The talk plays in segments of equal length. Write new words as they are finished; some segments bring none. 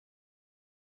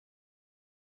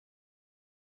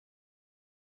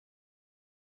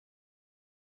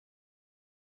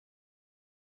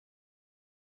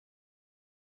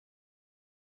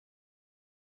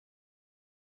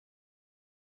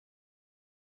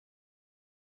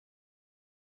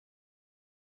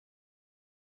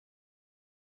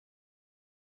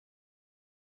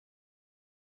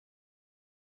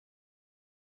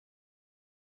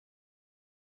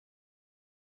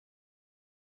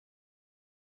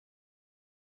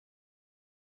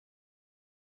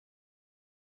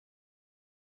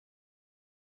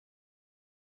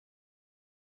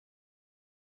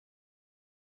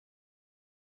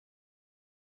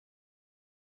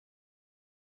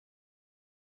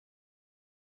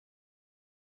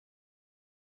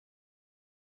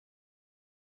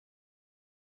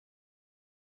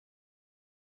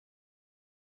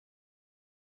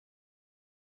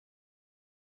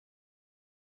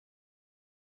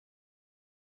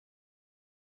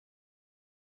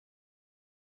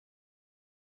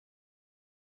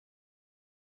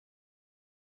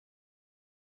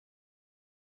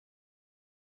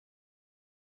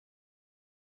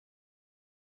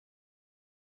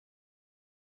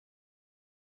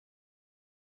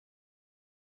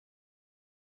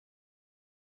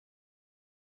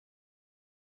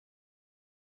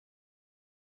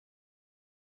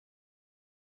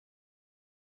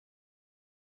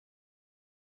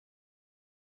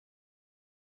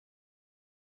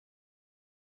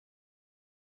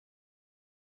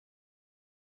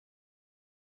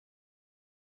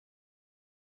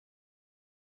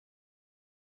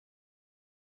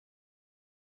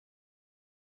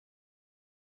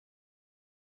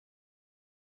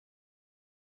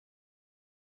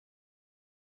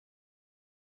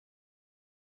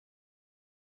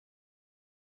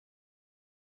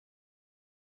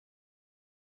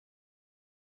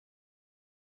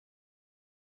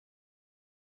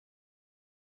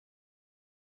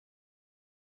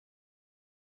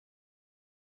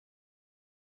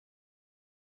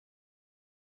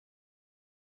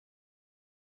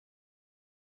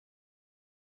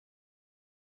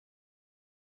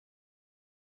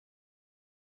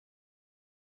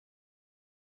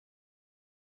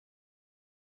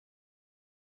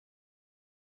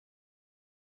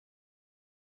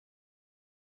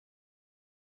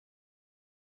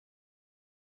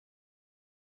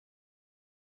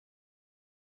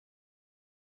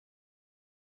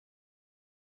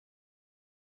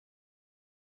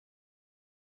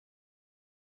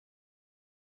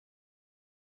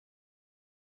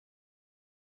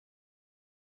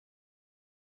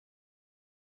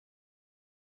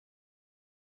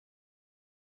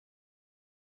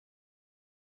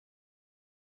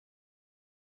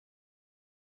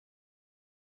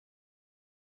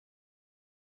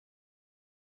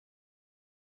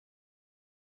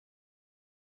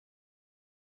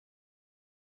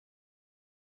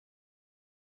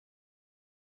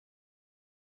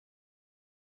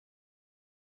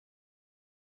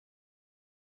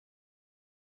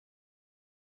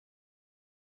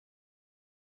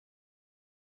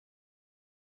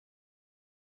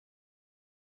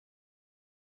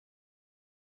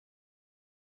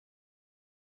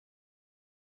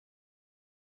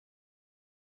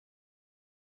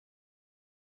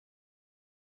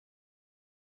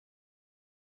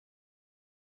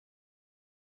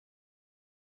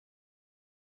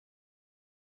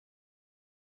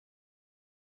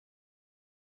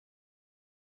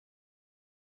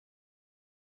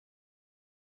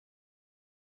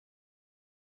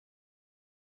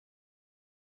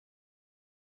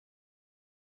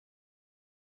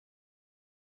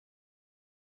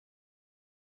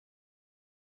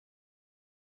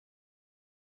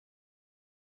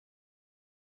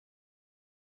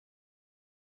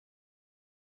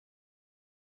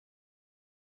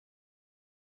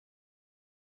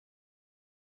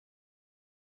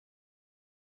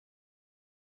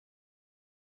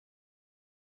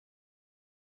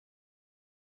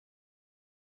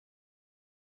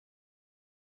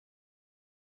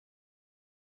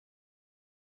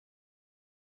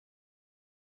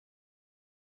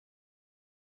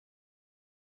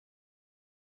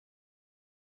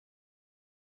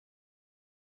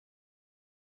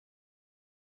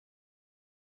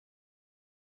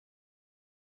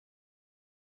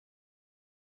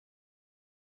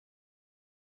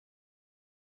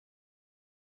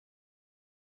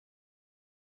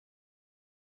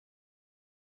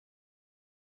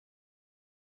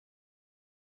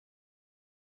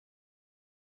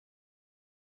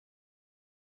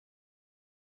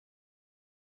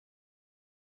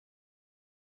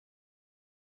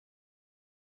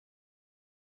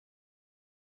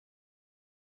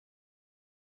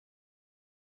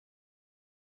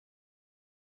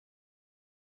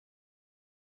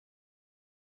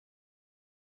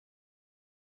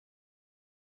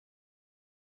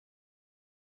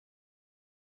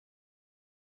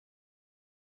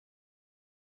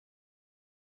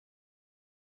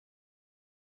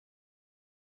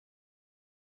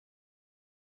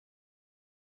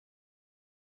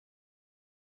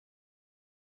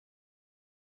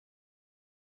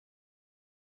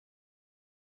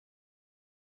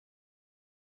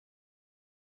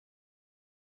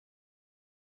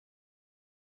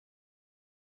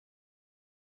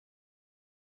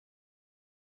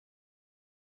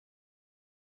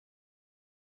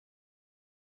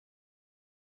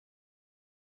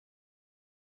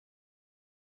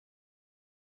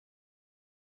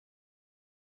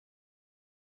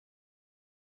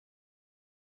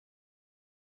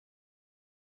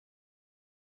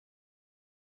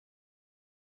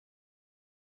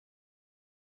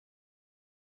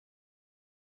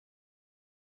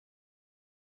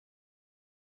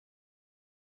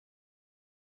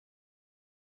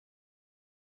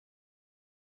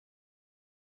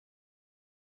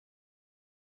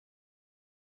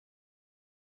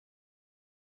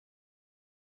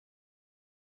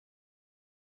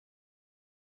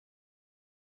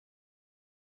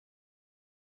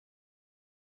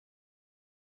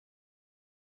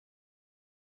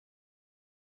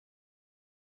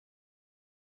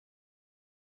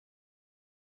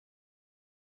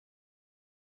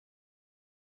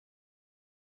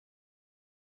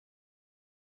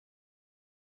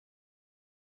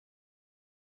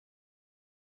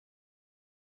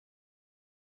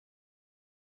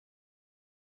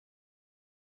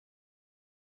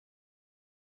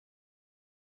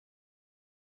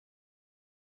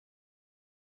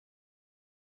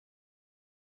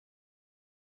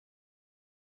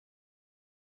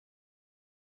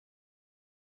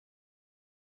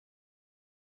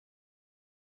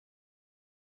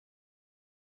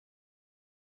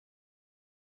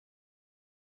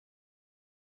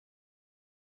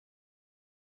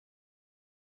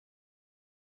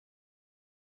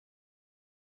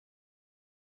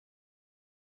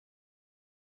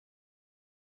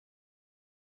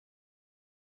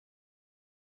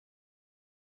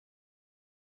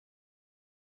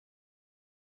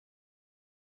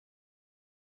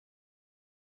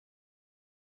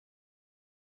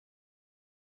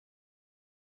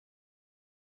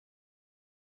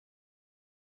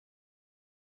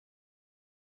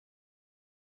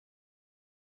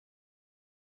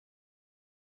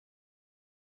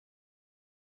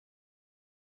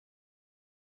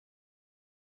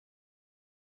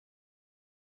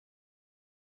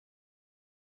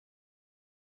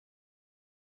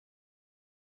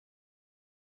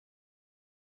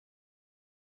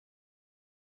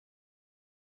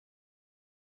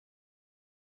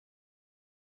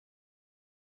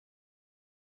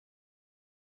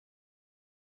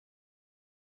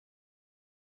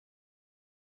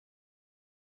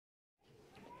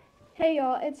Hey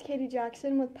y'all, it's Katie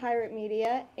Jackson with Pirate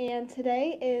Media, and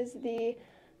today is the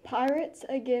Pirates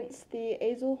against the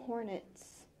Azle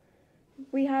Hornets.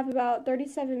 We have about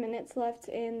 37 minutes left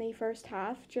in the first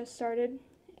half, just started,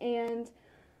 and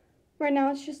right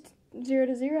now it's just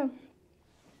 0-0.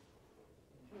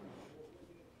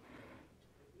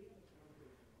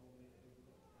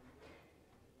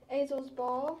 Azle's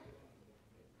ball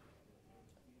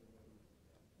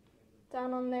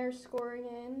down on their scoring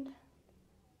end.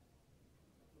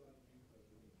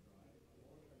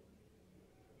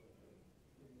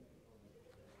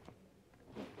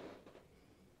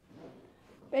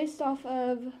 Based off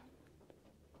of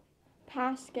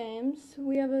past games,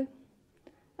 we have a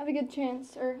good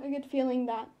chance, or a good feeling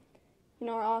that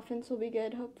our offense will be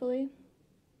good, hopefully.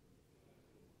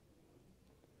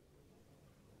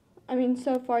 I mean,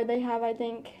 so far they have, I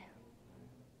think,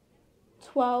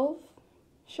 12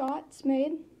 shots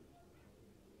made,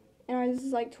 and ours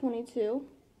is like 22.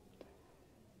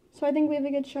 So I think we have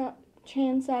a good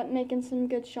chance at making some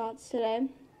good shots today.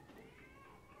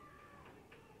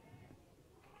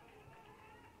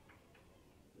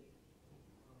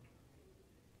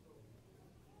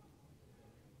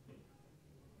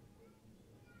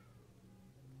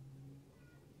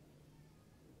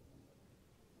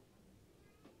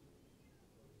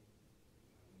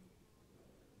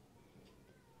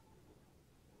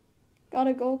 Got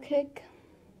a goal kick.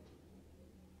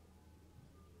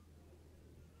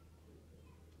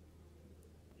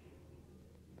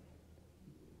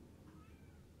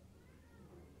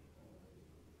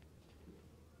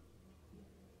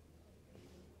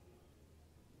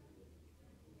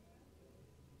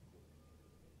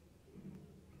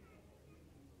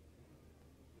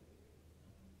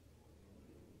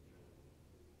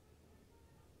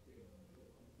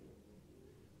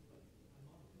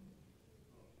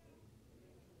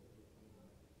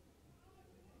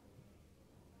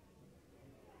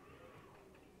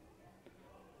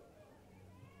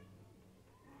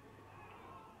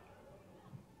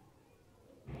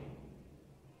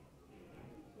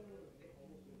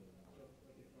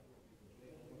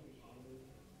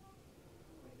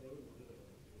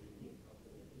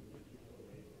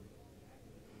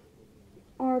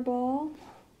 Our ball.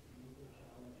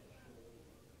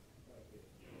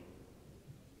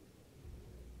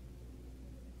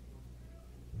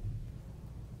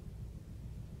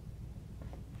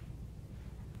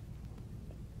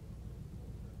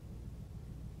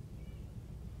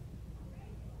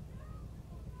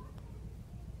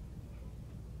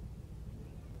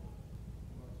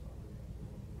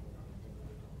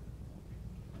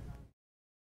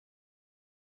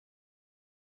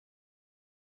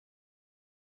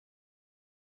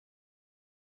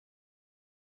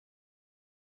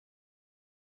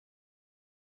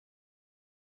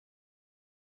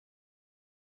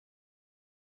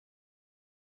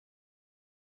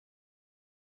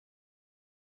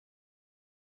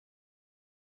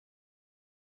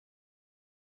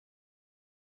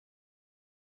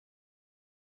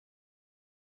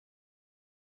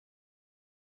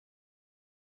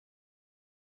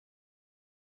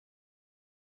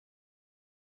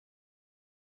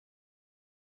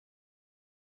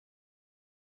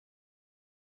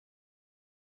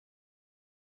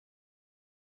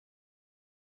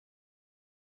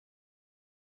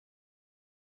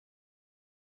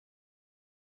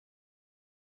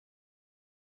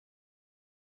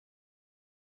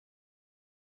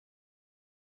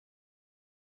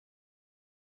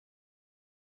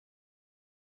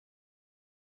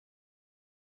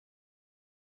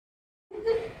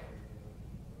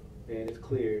 And it's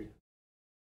cleared.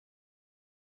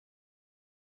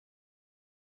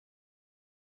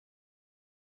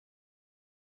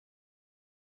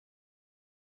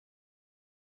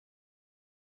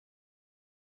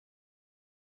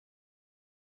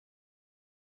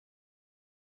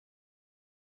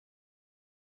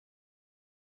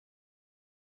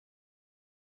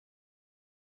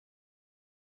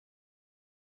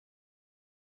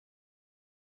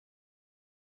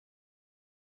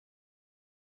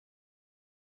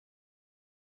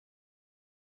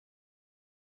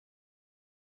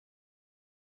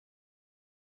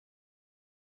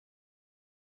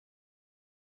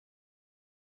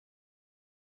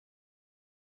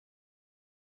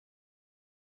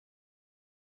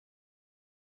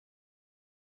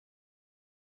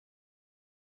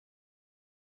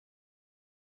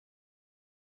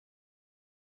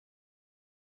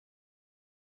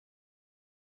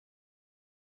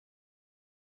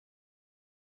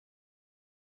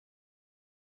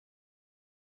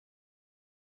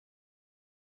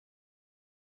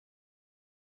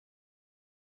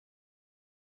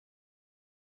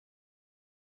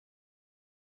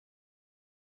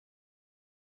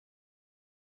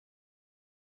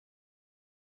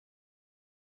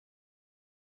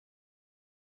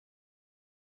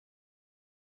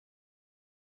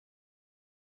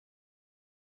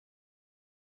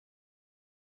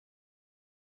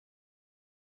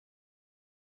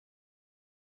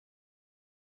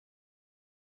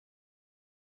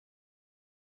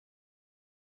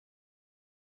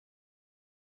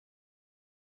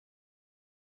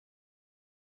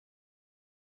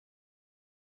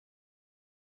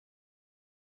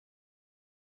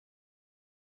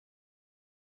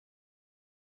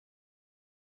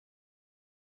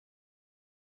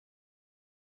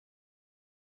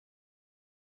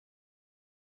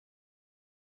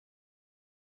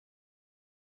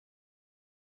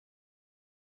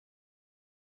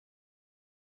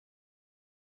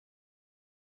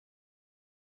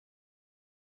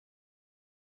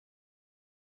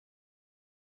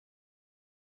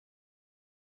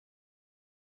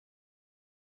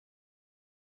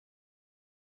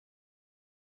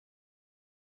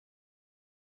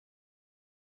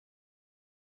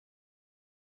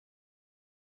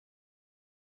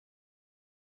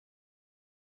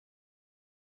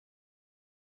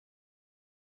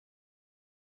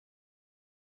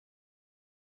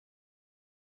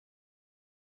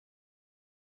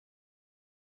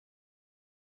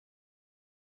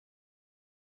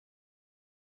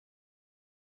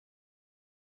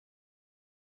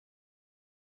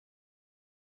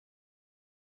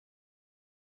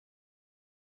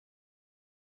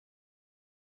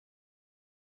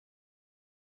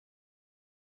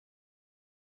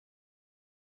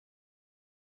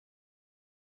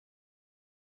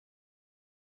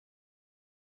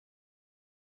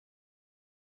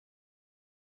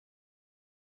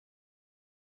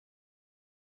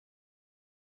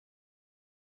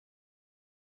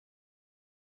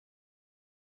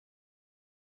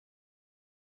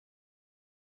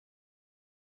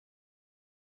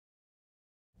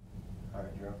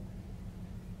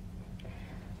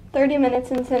 30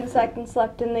 minutes and 10 seconds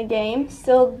left in the game,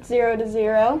 still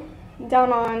 0-0.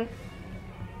 Down on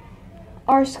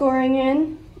our scoring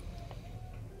end.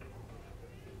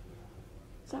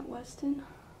 Is that Weston?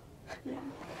 Yeah,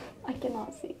 I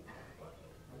cannot see.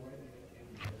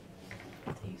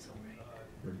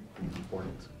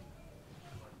 Hornets.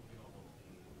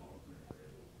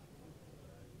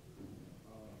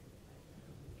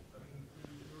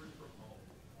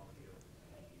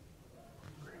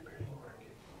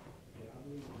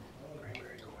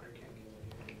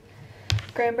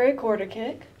 Granbury quarter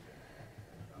kick.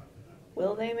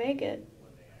 Will they make it?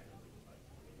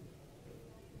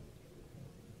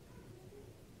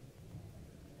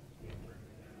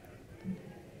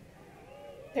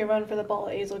 They run for the ball.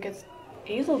 Azle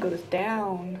goes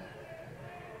down.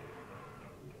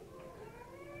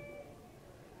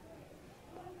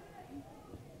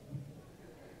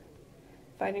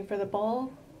 Fighting for the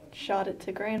ball. Shot it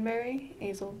to Granbury.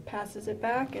 Azle passes it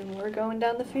back, and we're going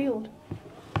down the field.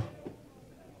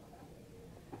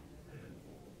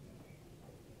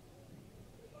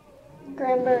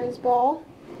 Granbury's ball.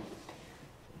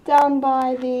 Down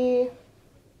by the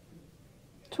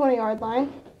 20-yard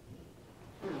line.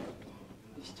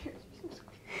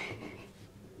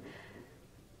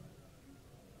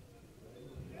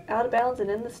 Out of bounds and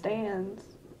in the stands.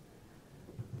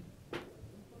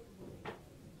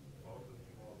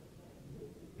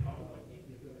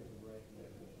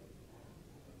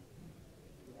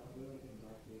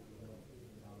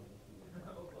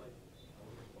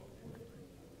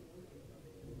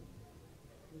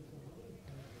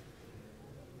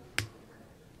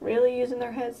 Really using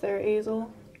their heads there. Azle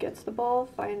gets the ball,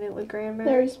 finding it with Granbury.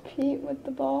 There's Pete with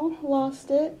the ball, lost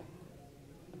it.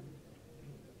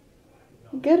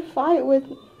 Good fight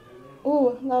with,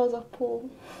 ooh, that was a pull.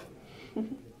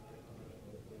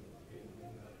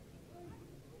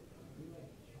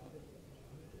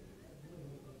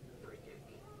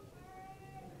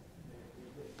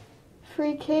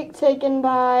 Free kick taken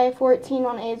by 14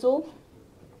 on Azle.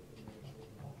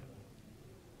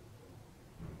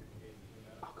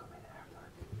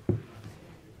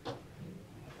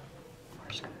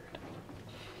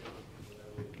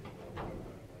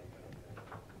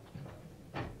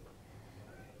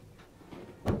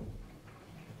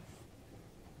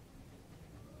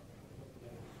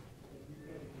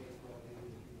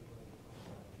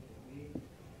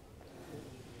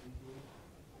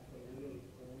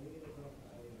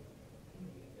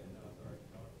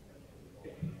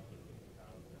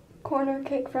 Corner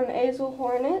kick from Azle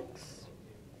Hornets.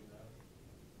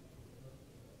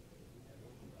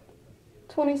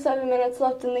 27 minutes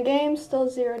left in the game, still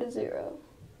 0-0.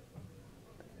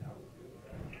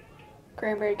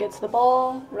 Granbury gets the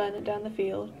ball, running down the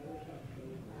field.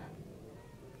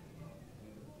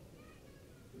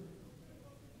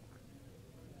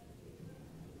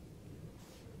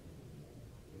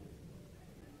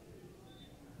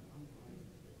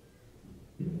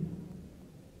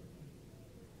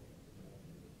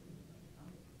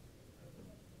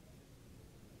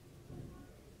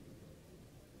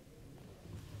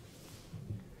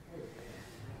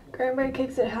 Granbury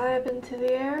kicks it high up into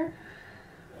the air,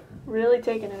 really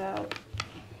taking it out.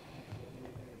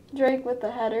 Drake with the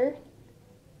header.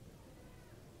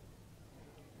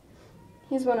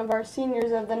 He's one of our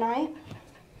seniors of the night.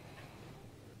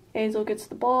 Azle gets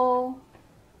the ball.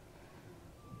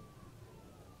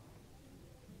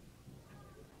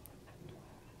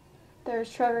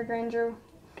 There's Trevor Granger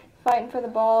fighting for the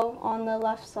ball on the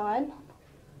left side.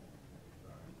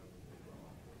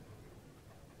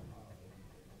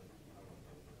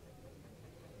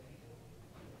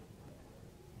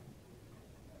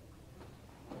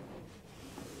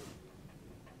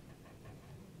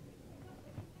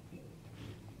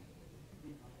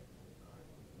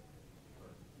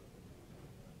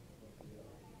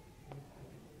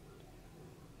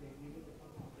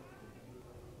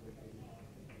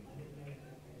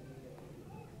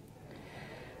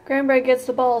 Granbury gets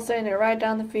the ball, sending it right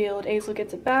down the field. Azle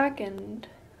gets it back and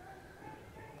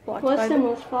blocked by Weston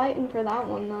was fighting for that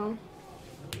one though.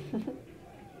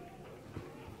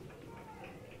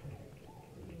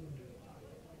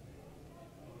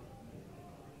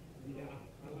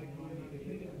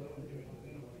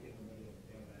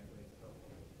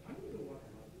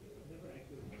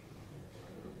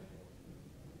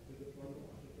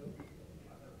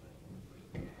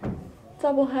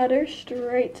 Double header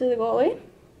straight to the goalie.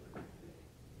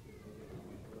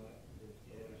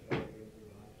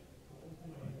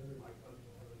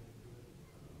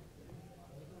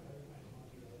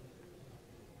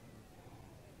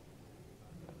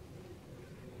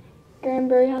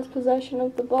 Granbury has possession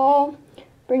of the ball,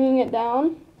 bringing it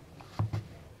down.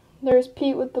 There's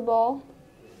Pete with the ball.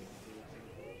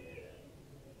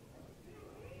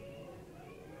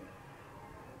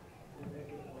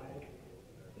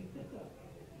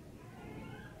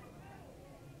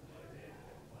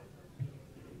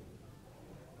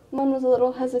 One was a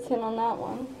little hesitant on that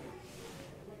one.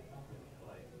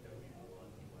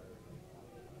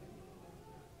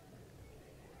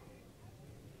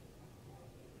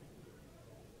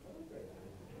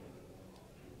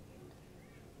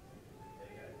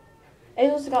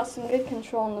 Azle's got some good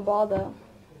control on the ball though.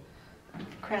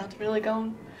 Crowd's really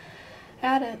going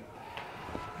at it.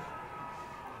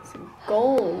 It's a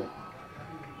goal.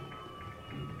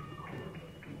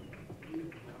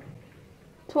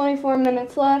 24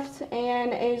 minutes left,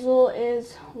 and Azle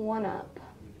is 1 up.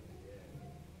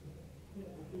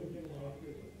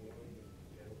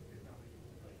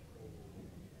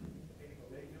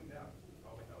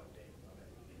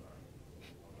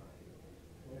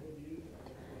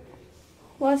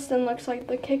 Weston looks like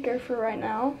the kicker for right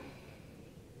now.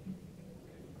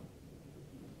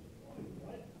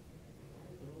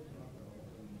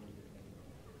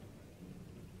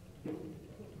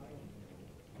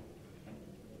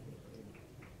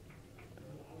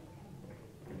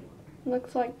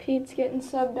 Looks like Pete's getting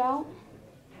subbed out.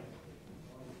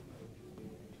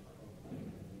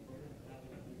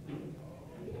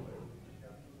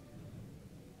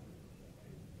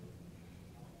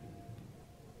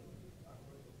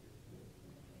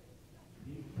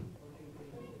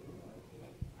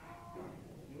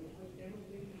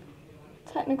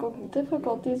 Technical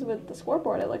difficulties with the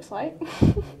scoreboard, it looks like.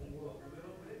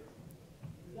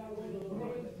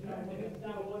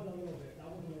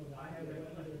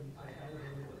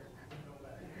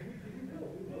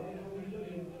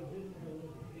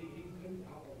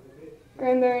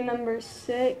 Granbury number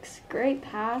 6, great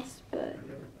pass, but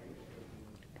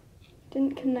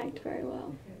didn't connect very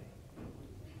well.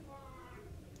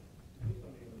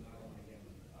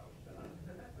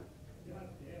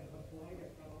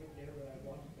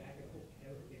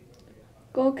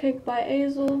 Goal kick by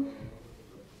Azle.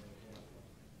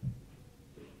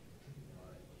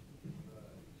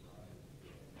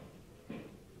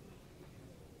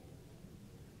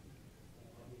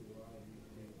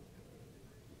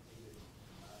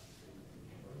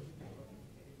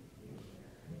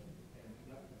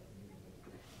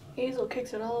 Azle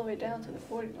kicks it all the way down to the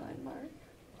 40-line mark.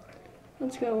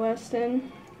 Let's go,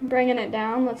 Weston. Bringing it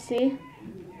down, let's see.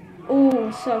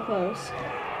 Ooh, so close.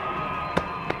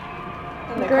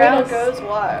 And the crowd goes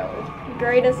wild.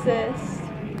 Great assist.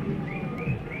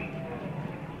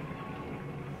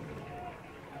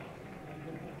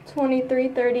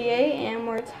 (23:38), and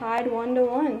we're tied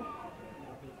 1-1.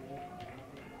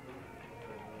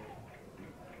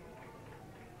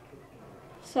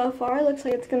 So far, it looks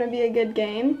like it's going to be a good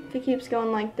game if it keeps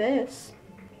going like this.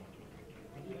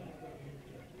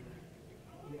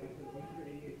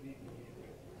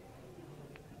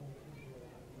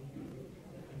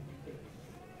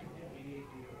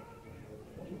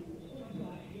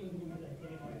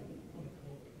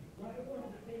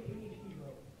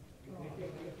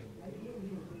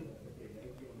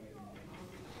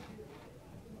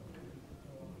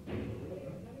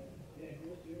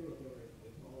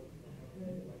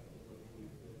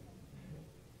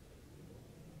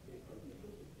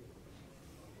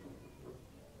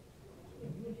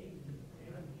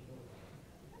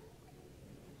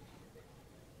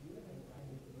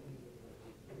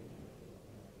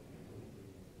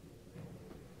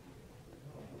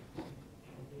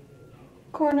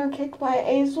 Corner kick by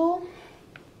Azle.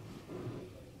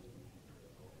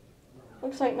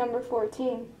 Looks like number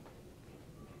 14.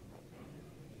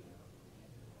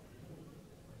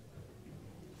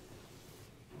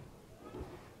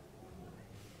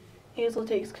 Azle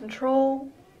takes control.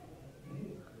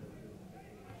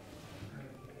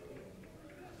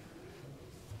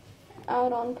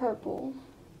 Out on purple.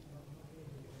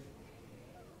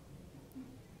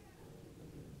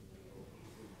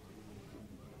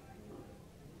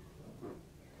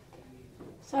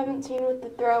 (17) with the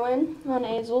throw-in on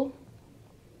Azle.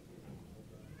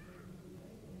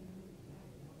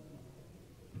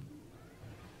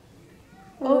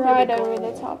 Right over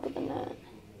the top of the net.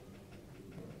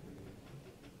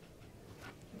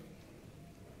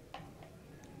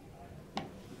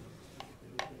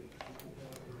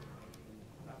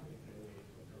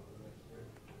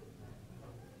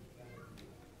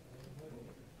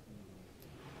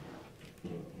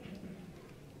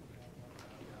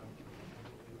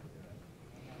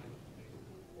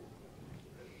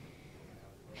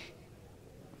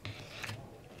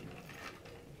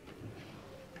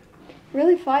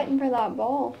 Really fighting for that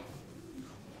ball.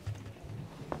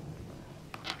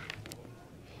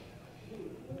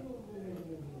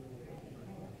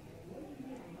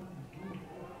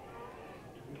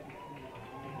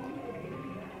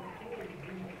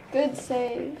 Good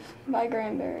save by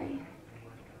Granbury.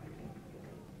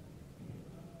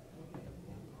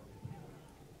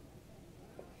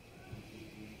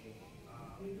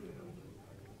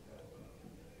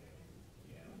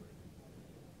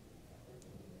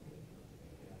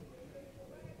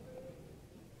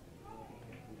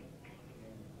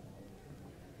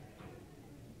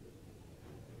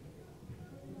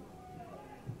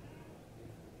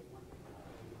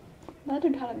 That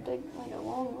dude had a big, like a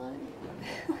long leg.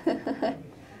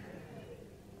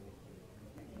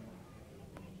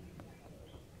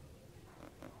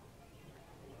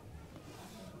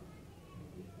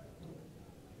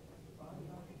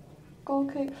 Goal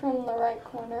kick from the right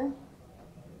corner.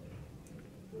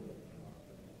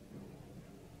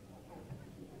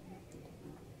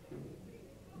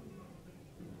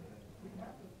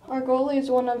 Our goalie is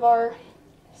one of our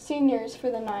seniors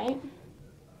for the night.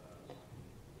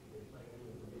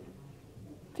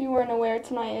 If you weren't aware,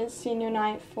 tonight is senior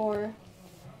night for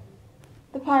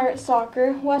the Pirates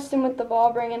soccer. Weston with the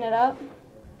ball, bringing it up.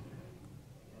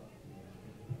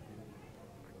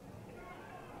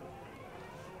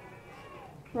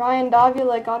 Ryan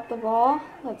Davila got the ball.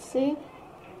 Let's see.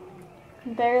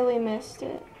 Barely missed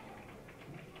it.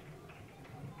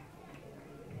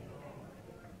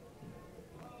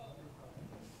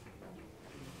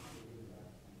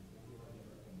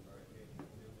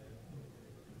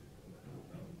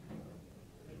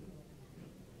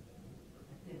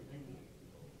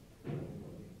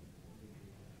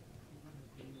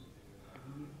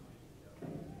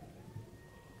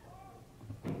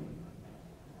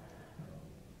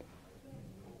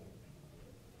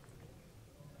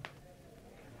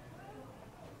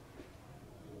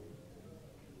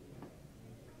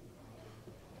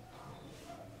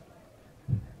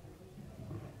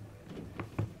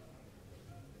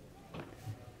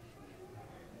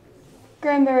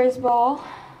 Granbury's ball.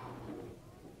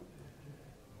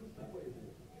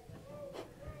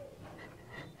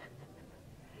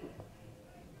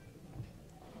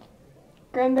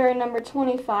 Granbury number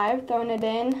 25 throwing it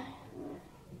in.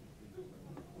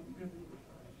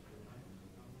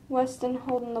 Weston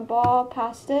holding the ball,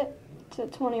 passed it to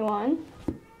 21.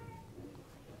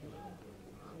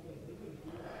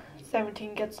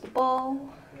 17 gets the ball.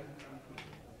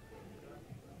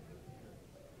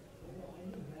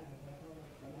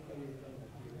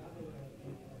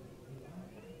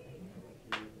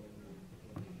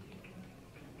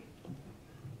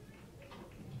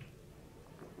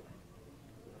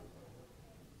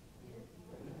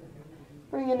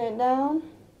 Bringing it down.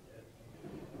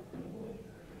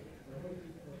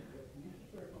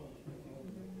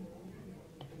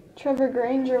 Trevor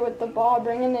Granger with the ball,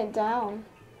 bringing it down.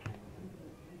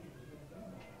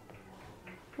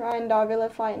 Ryan Davila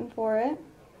fighting for it.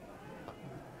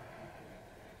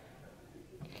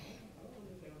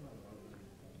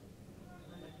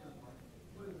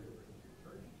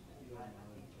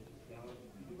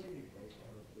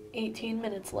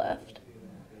 $18 left.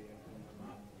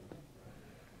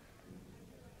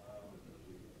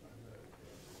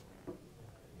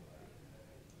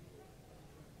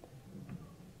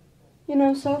 You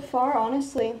know, so far,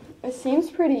 honestly, it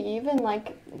seems pretty even,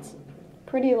 like it's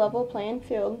pretty level playing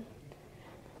field.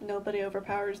 Nobody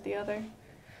overpowers the other.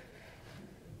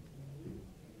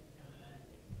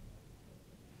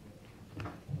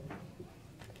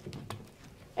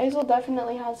 Azle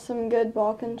definitely has some good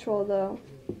ball control, though.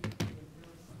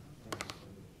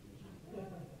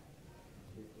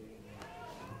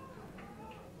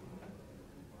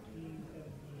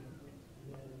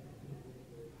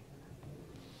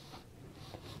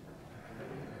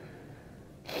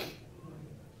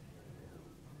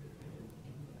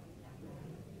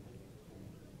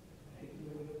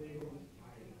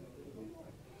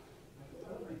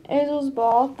 Azle's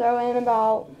ball, throw in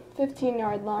about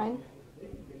 15-yard line.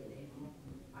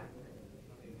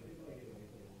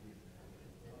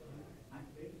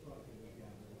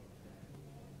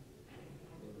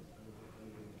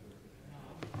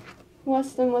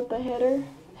 Weston with the header.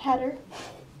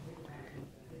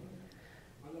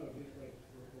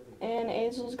 And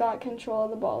Azle's got control of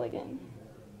the ball again.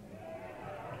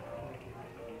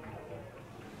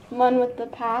 Munn with the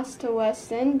pass to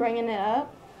Weston, bringing it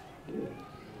up.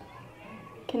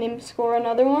 Can he score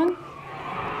another one?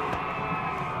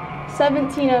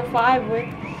 17:05 with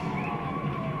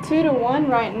 2-1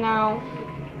 right now.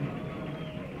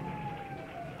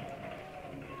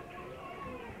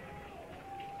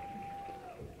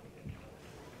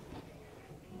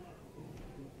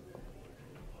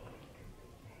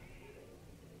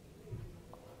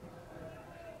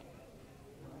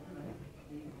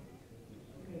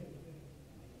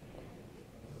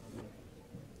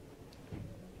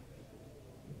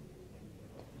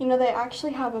 You know, they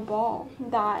actually have a ball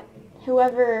that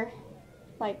whoever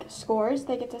like scores,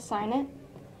 they get to sign it.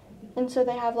 And so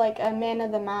they have like a man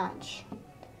of the match.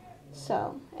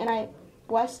 So, and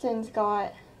Weston's got,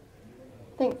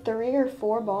 I think 3 or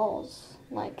 4 balls,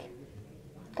 like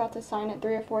got to sign it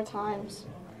 3 or 4 times.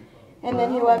 And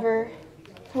then whoever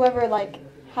like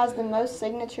has the most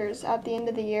signatures at the end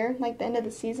of the year, like the end of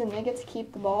the season, they get to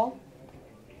keep the ball.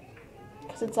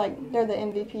 Because it's like they're the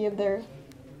MVP of their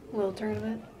little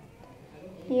tournament.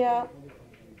 Yeah.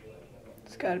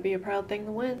 It's got to be a proud thing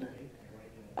to win.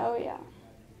 Oh, yeah.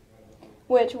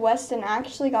 Which Weston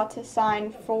actually got to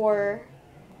sign for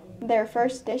their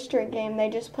first district game. They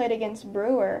just played against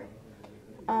Brewer.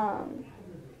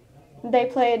 They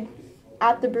played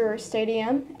at the Brewer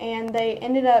Stadium, and they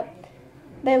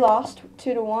lost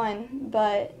 2-1,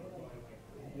 but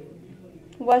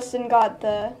Weston got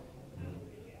the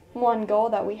 1 goal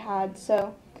that we had,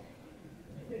 so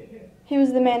he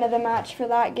was the man of the match for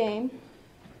that game.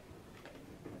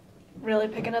 Really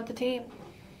picking up the team.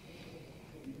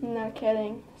 No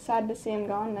kidding. Sad to see him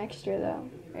gone next year, though.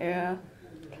 Yeah.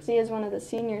 Because he is one of the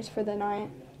seniors for the night.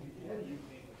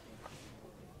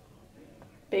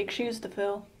 Big shoes to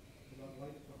fill.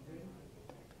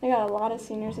 They got a lot of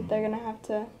seniors that they're going to have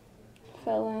to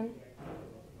fill in.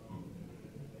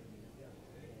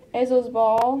 Azle's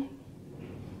ball.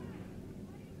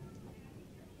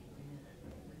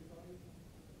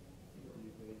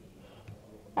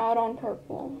 Out on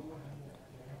purple.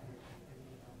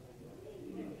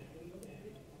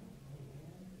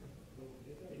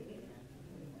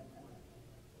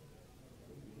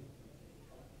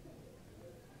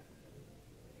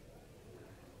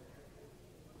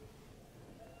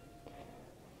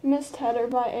 Missed header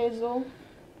by Azle.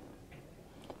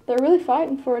 They're really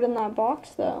fighting for it in that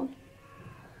box, though.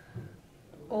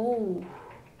 Oh.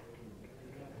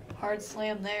 Hard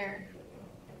slam there.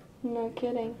 No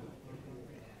kidding.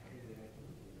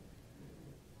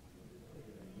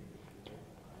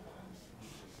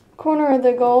 Corner of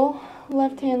the goal,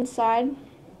 left-hand side.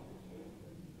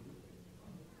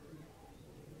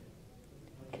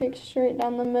 Kick straight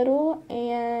down the middle,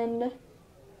 and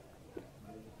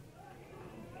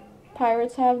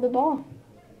Pirates have the ball.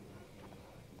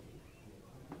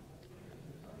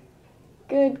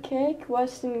 Good kick.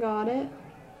 Weston got it.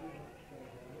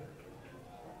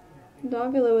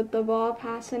 Davila with the ball,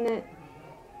 passing it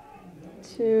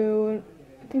to,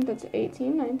 I think that's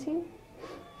 18, 19.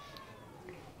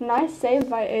 Nice save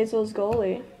by Azle's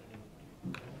goalie.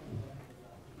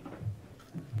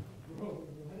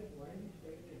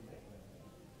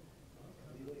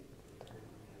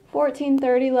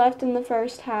 $14:30 left in the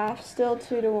first half, still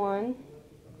 2-1.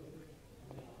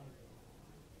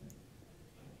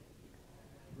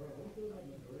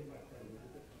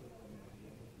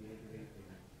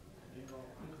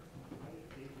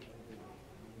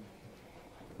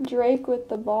 Drake with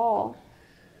the ball.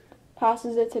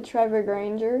 Passes it to Trevor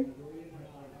Granger.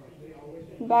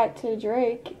 Back to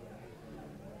Drake.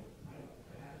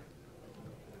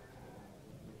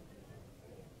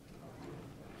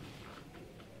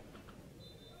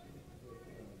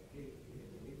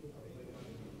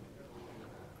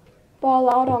 Ball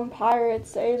out on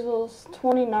Pirates. Azle's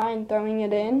 29 throwing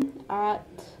it in at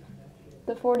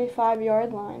the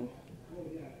 45-yard line.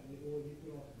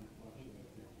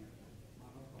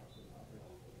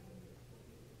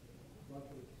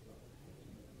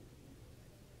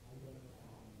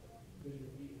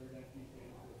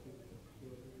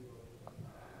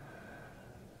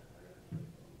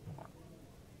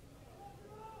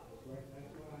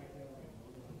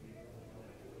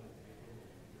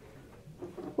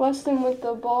 Weston with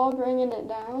the ball, bringing it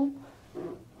down.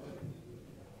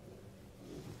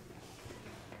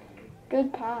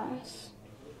 Good pass.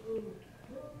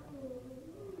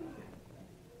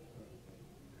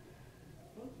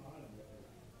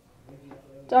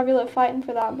 Davila fighting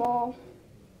for that ball.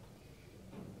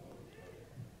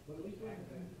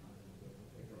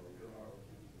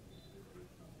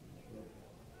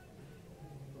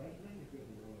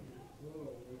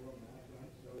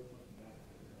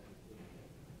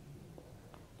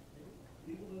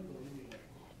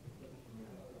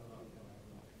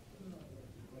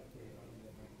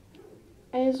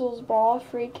 Azle's ball,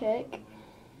 free kick.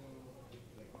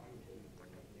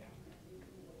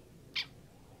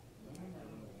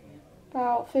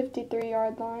 About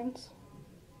 53-yard lines.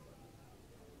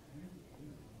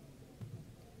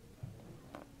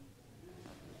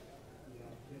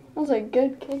 That was a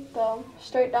good kick, though.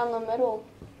 Straight down the middle.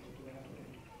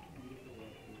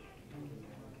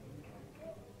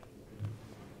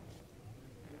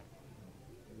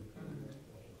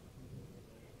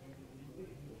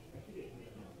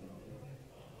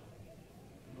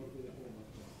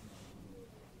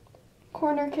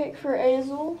 Corner kick for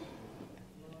Azle.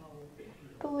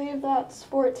 Believe that's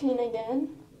 14 again.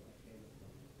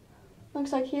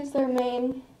 Looks like he's their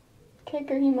main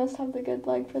kicker. He must have the good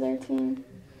leg for their team.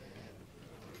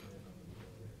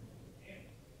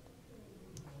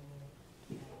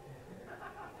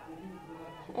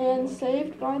 And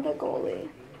saved by the goalie.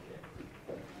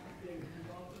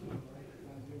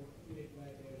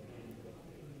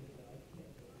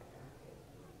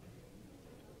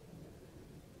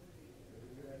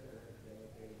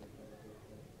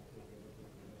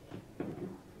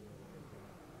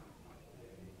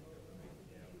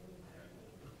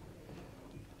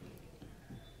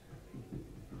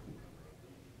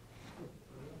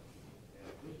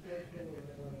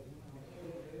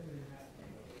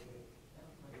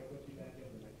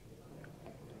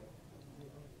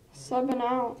 Subbing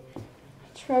out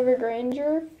Trevor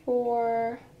Granger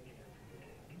for,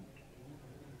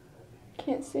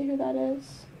 can't see who that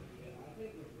is.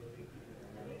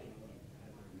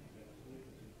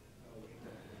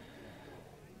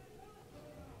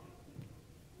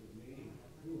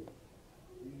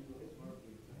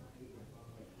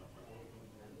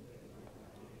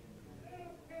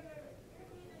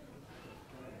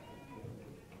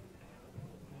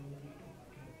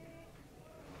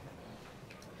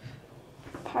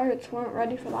 Pirates weren't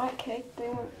ready for that kick.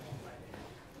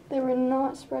 They were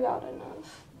not spread out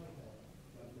enough.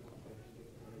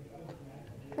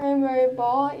 Granbury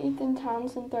ball, Ethan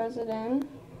Townsend throws it in.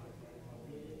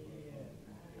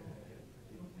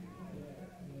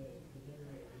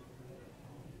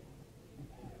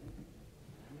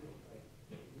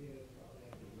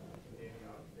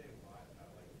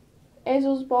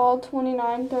 Azle's ball,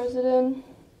 29, throws it in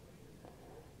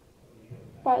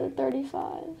by the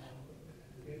 35.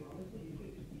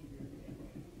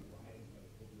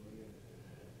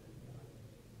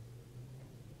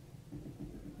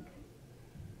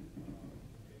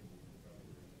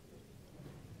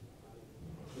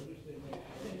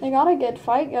 They got a good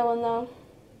fight going though.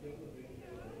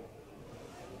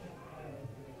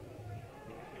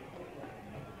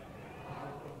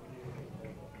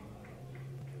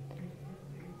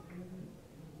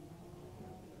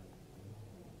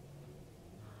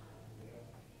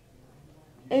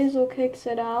 Azle kicks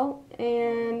it out,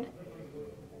 and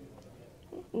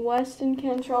Weston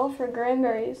Cantrell for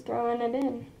Granbury is throwing it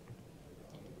in.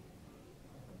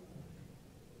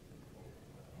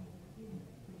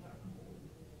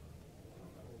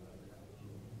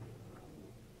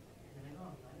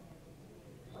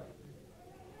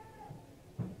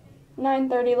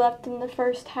 .9:30 left in the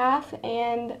first half,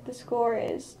 and the score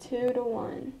is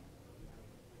 2-1.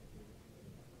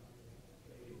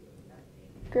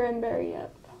 Granbury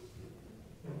up.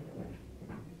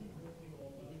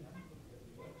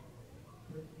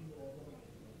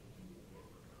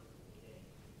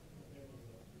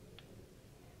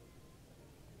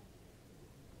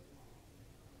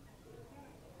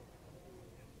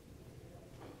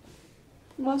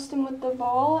 Weston with the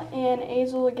ball, and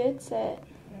Azle gets it.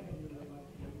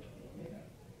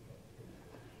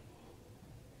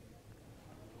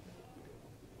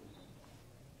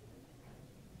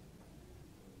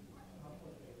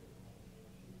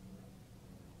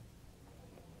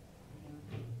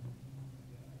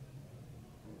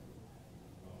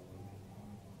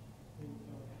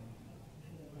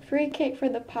 Free kick for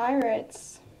the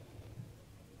Pirates.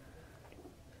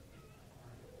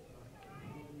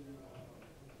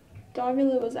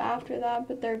 Davila was after that,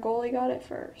 but their goalie got it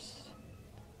first.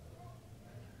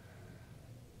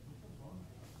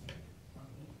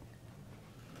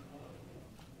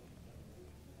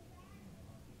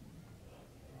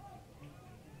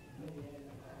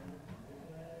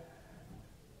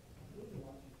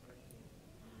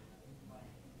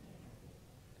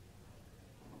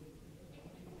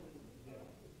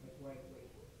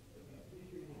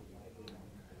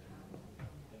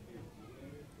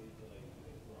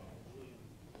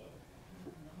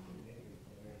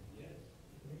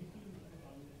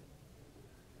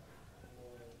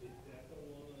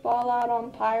 Ball out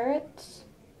on Pirates.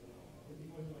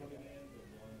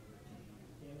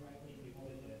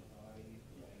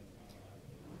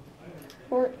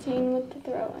 .14 with the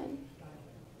throw-in.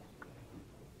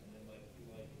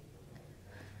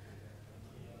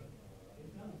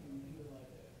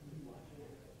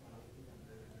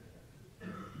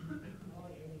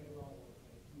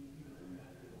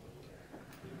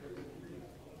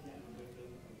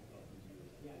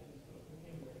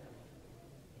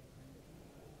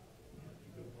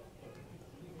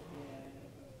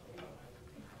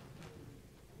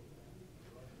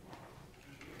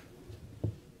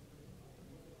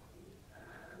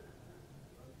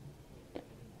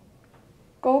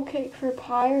 Goal kick for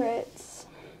Pirates.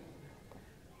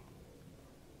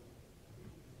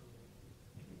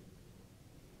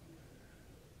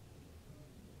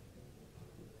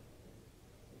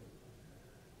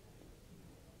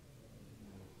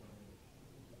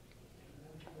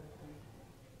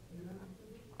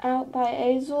 Out by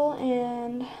Azle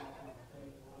and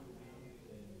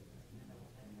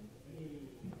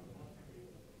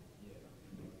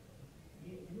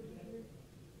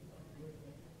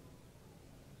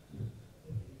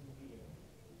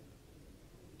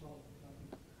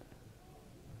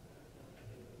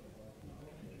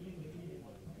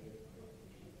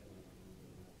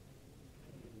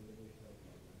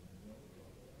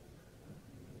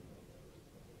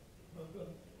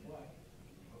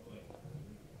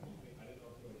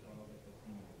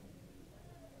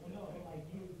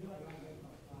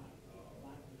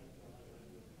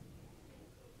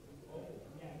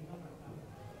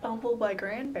fumbled by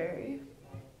Granbury.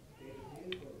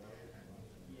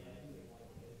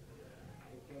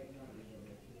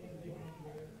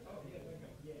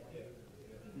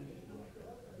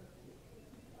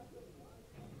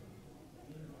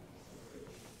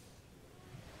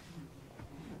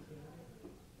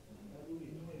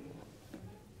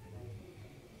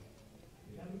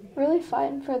 really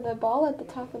fighting for the ball at the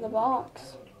top of the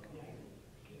box.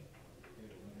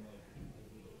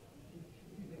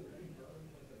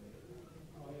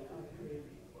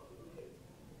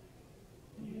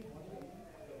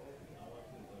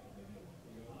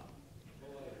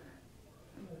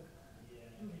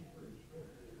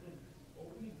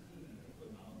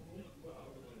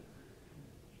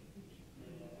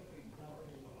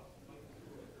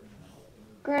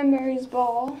 Granbury's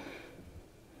ball.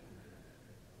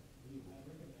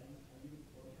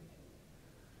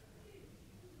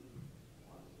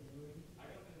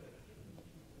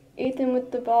 Ethan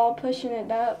with the ball, pushing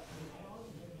it up.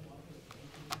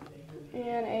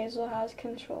 And Azle has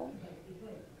control.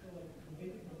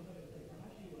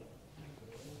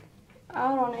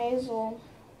 Out on Azle.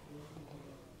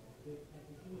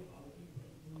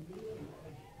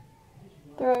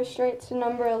 Throw straight to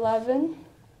number 11.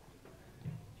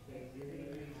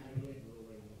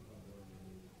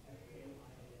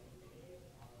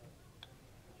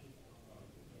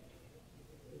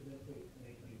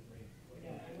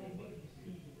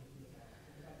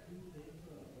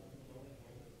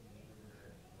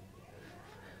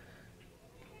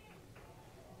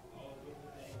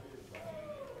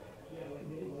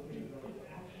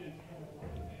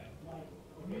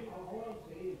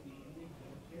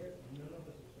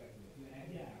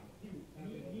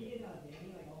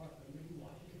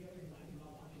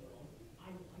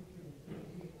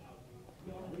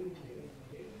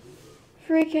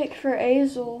 Free kick for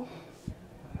Azle.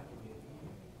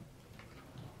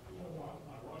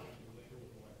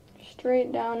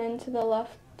 Straight down into the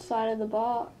left side of the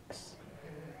box.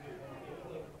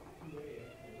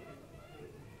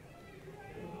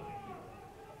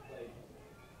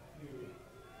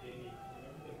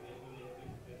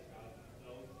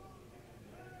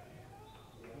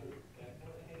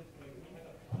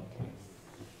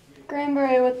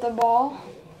 Granbury with the ball.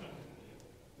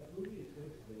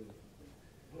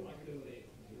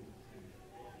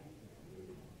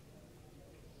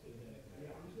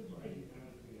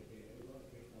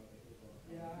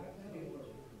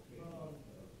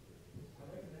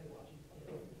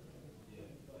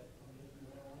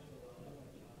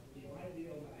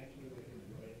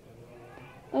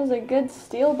 That was a good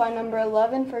steal by number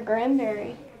 11 for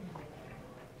Granbury.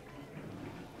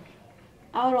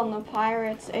 Out on the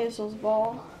Pirates, Azle's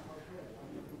ball.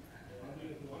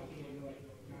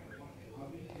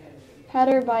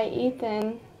 Header by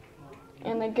Ethan,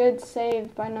 and a good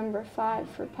save by number 5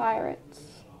 for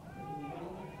Pirates.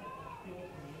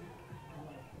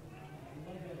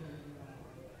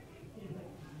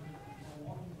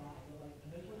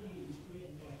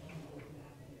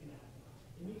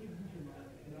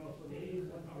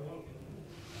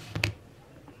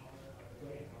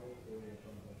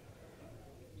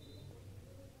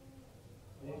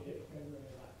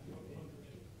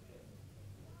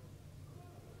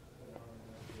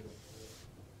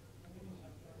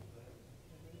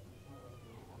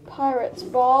 Pirates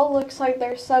ball. Looks like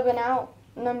they're subbing out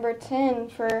number 10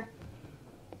 for,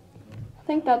 I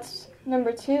think that's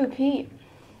number 2, Pete.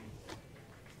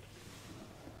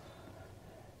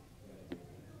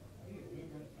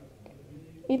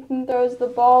 Ethan throws the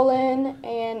ball in,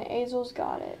 and Azle's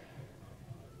got it.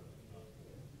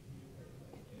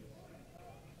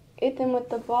 Ethan with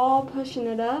the ball, pushing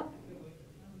it up.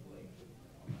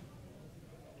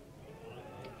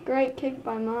 Great kick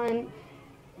by mine.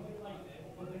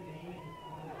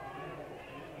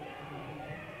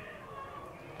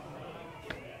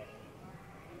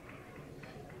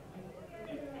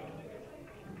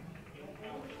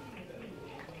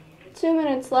 2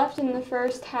 minutes left in the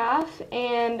first half,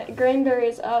 and Granbury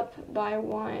is up by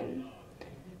 1.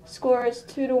 Score is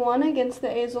 2-1 against the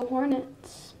Azle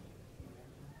Hornets.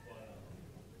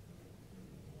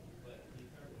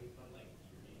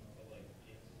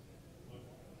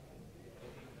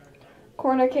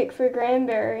 Corner kick for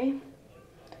Granbury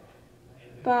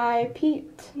by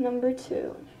Pete, number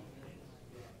 2.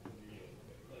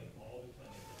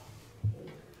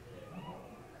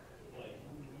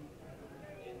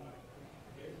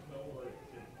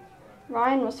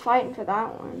 Ryan was fighting for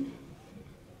that one.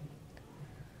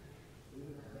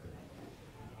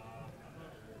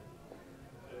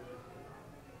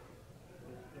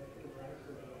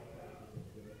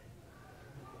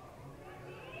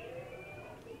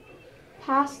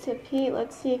 Pass to Pete.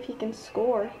 Let's see if he can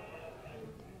score.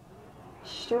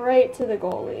 Straight to the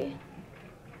goalie.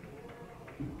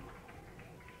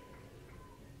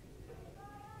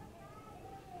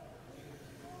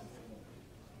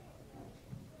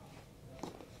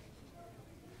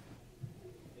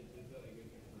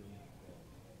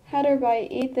 Header by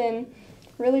Ethan.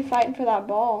 Really fighting for that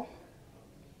ball.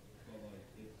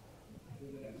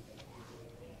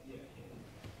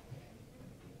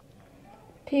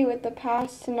 Pete with the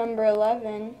pass to number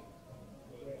 11.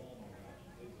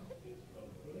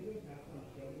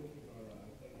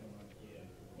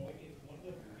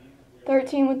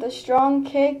 "13 with a strong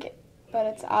kick, but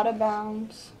it's out of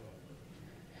bounds.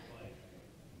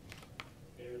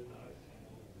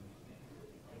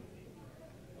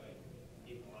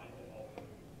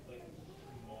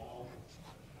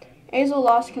 Azle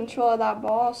lost control of that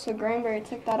ball, so Granbury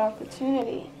took that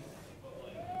opportunity.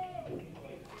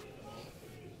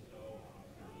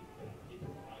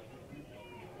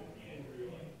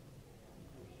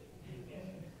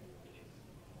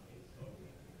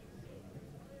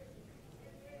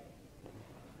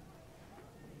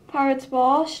 Pirates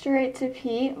ball straight to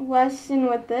Pete. Weston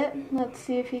with it. Let's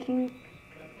see if he can.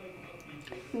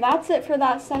 That's it for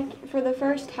the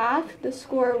first half. The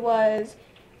score was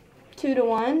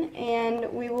 2-1,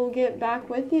 and we will get back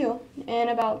with you in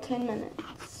about 10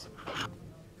 minutes.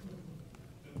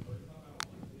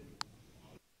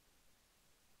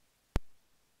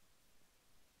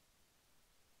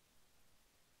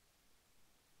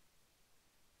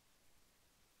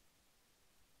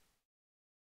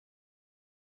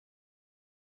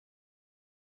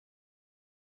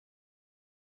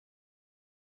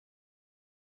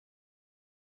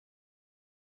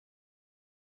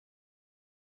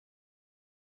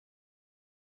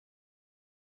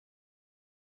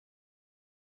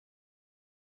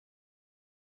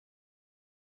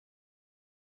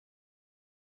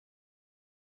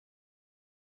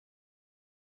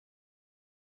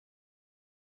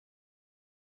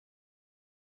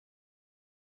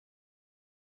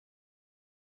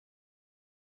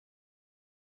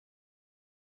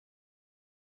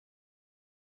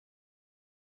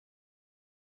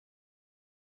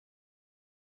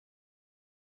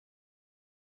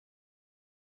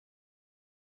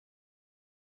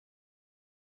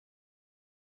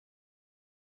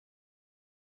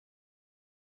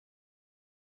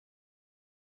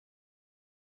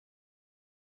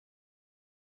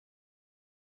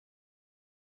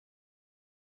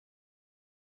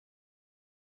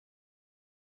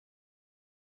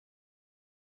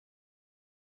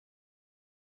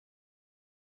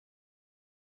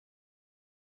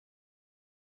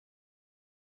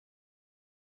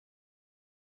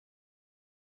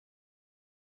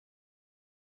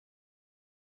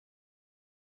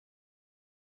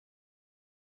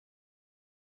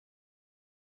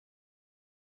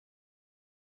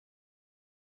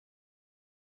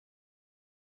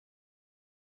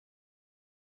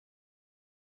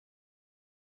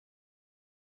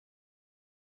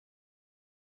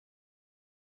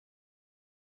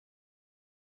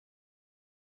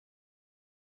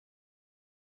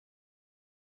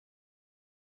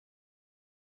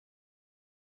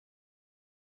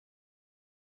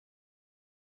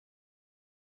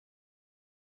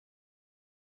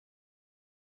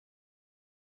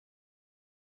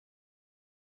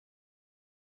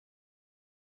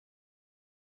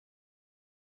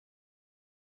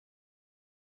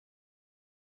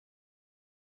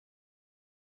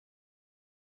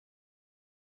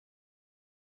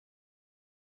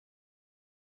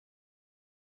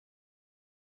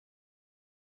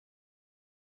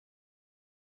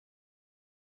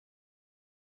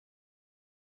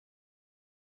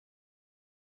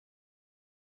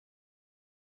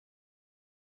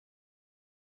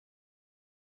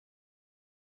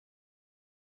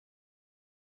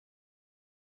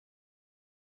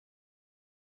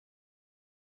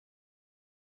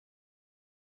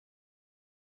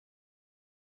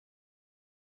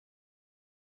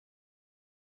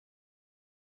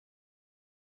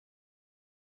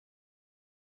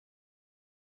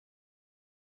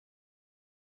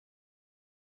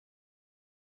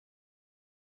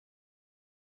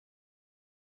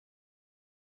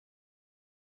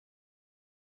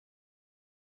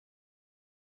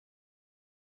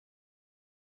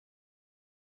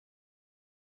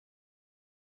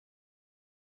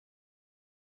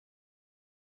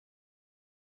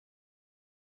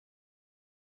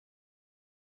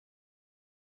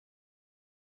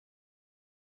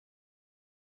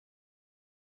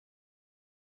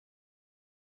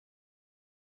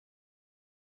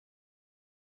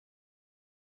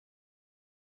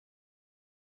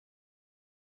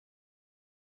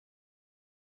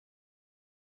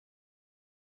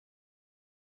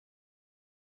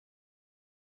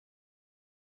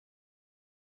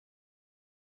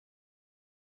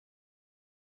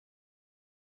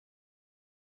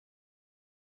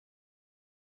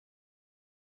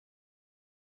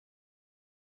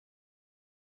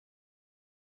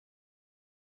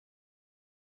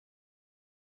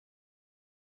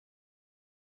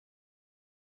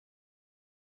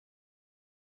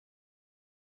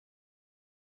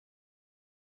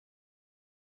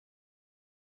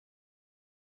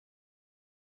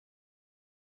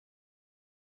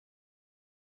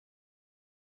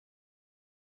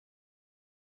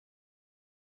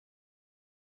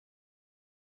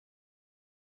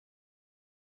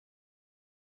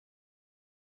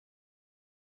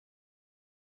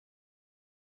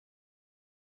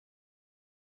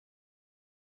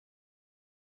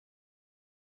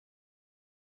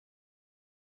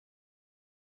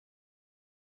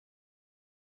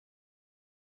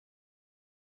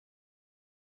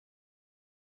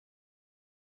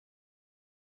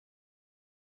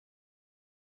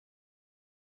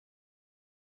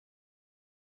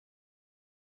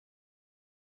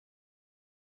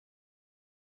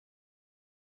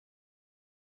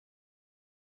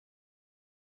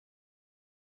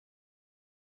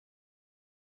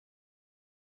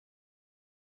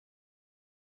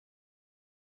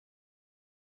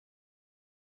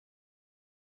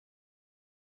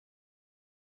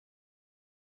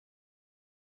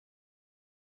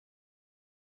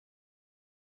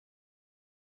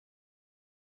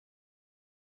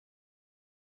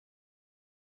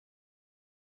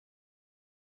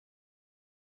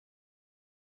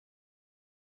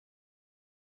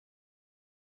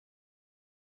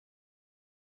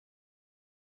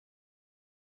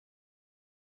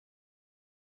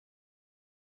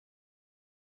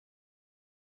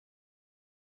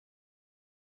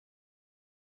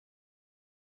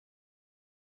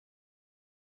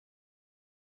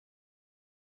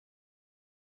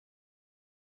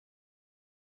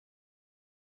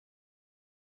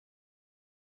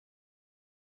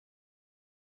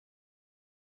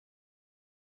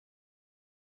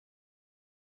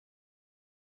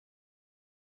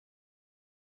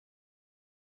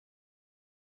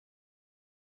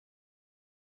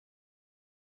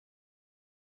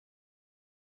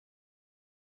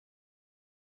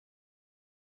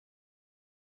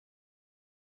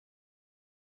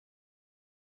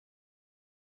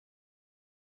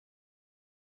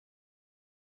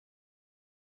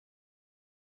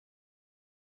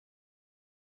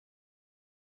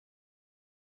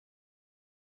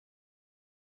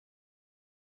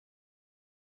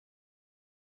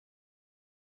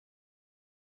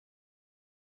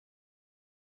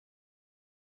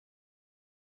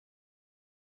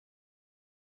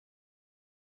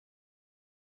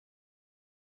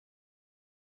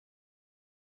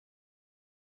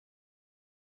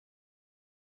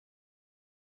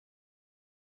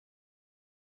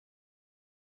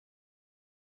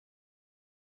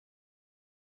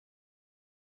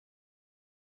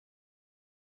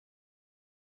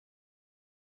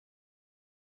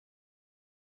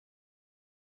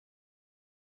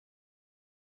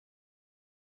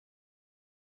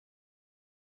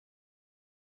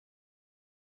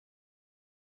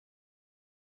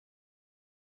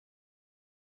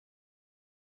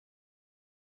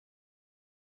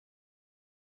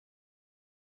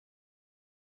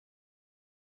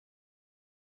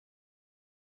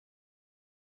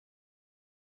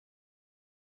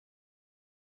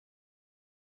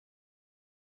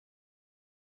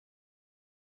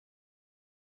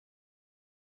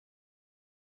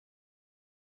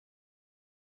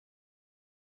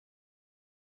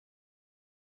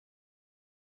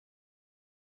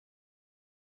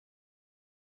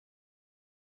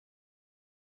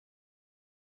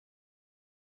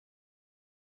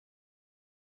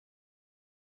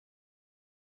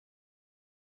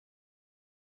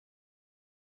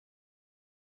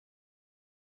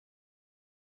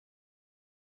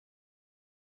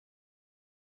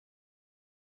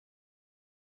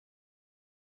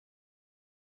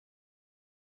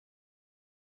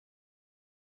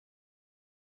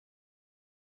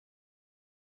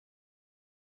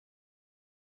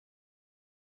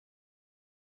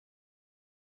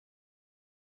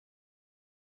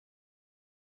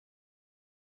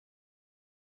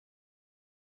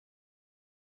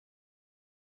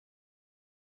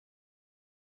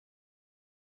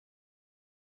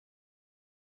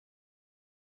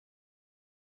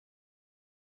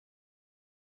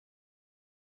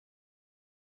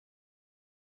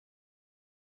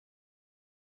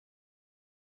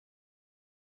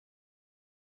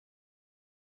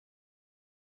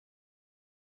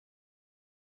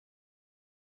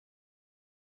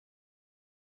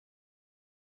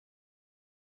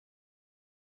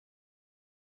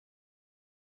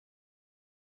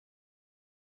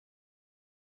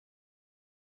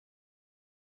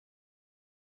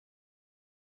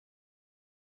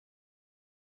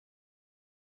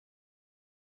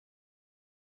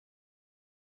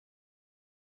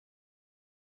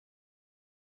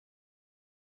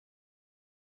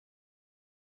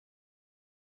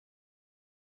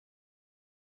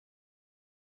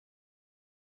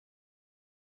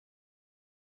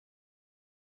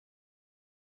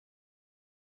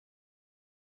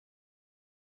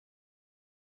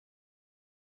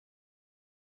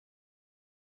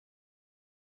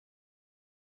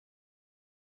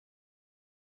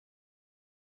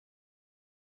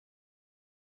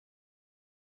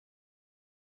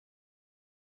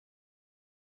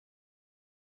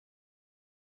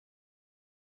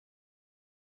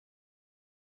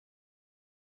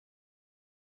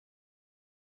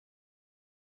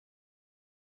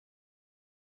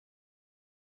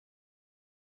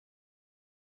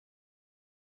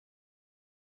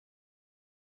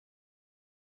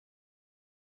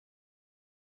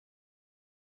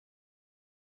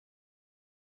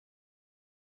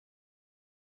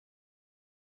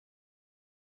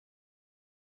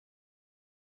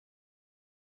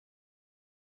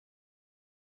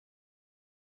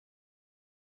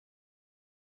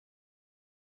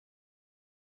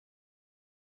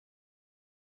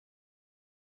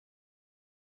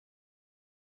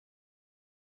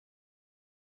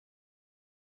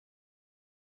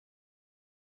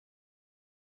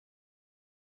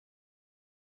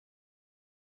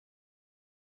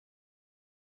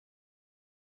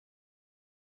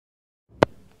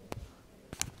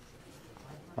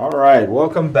 All right,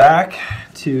 welcome back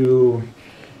to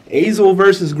Azle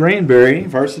versus Granbury,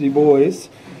 varsity boys.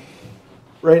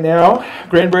 Right now,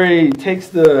 Granbury takes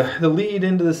the lead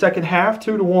into the second half,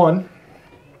 2-1.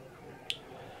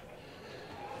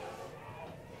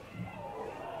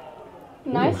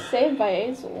 Nice Ooh. save by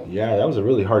Azle. Yeah, that was a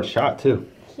really hard shot, too.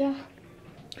 Yeah.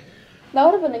 That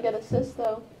would have been a good assist,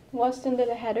 though. Weston did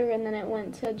a header, and then it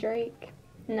went to Drake.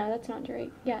 No, that's not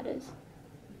Drake. Yeah, it is.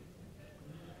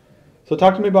 So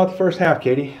talk to me about the first half,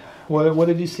 Katie. What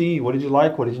did you see? What did you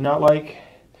like? What did you not like?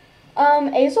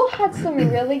 Azle had some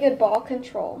really good ball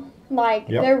control. Like,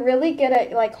 Yep. they're really good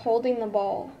at, like, holding the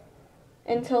ball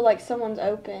until, like, someone's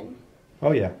open.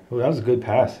 Oh, yeah. Ooh, that was a good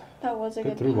pass. That was a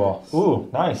good through pass. ball. Ooh,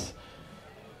 nice.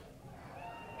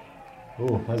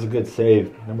 Ooh, that was a good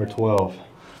save, number 12.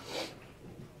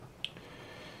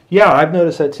 Yeah, I've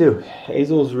noticed that too.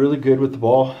 Azle's really good with the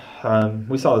ball.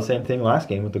 We saw the same thing last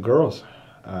game with the girls.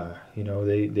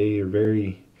 They are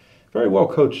very, very well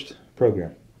coached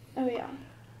program. Oh, yeah.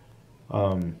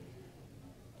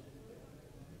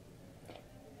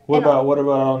 What about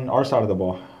on our side of the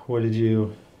ball? What did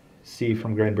you see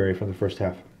from Granbury for the first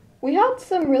half? We had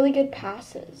some really good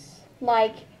passes.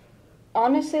 Like,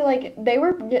 honestly, like, they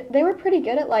were pretty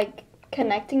good at, like,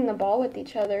 connecting the ball with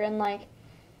each other, and, like,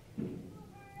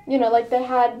 you know, like, they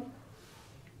had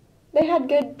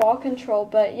good ball control,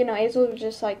 but, you know, Azle was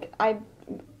just, like, I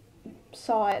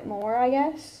saw it more, I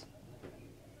guess.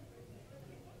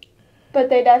 But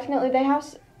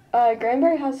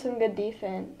Granbury has some good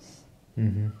defense.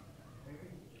 Mm-hmm.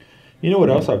 You know what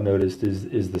else I've noticed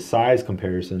is the size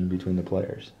comparison between the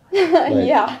players. Like,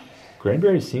 yeah.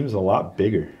 Granbury seems a lot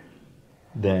bigger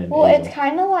than Well, Azle. it's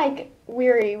kind of like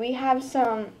Weary. We have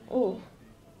some. Ooh.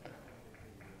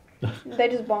 They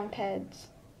just bonked heads.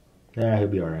 Yeah, he'll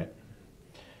be all right.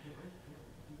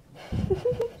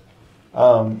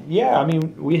 Yeah, I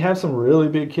mean, we have some really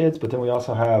big kids, but then we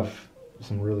also have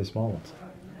some really small ones.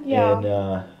 Yeah.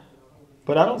 And,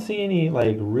 but I don't see any,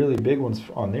 like, really big ones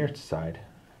on their side.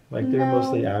 Like, they're No.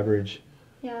 mostly average.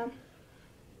 Yeah.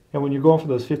 And when you're going for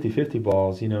those 50-50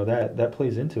 balls, you know, that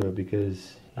plays into it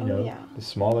because, you know, yeah. the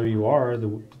smaller you are,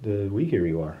 the weaker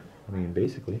you are. I mean,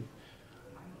 basically.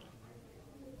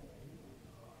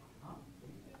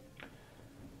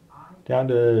 Down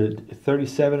to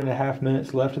 37 and a half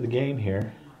minutes left of the game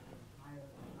here.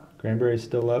 Granbury's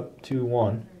still up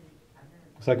 2-1.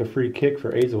 Looks like a free kick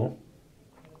for Azle.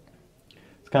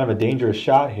 It's kind of a dangerous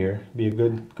shot here. Be a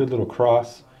good little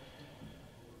cross.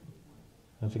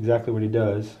 That's exactly what he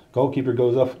does. Goalkeeper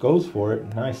goes for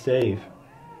it. Nice save.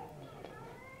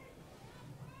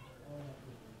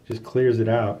 Just clears it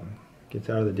out. Gets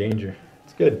out of the danger.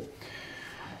 It's good.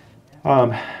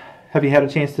 Have you had a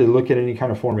chance to look at any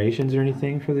kind of formations or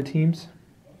anything for the teams?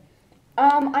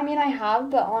 I mean, I have,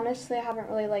 but honestly, I haven't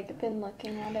really, like, been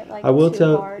looking at it, like, I will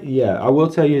too hard. I will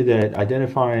tell you that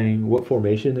identifying what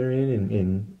formation they're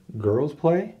in girls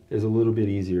play is a little bit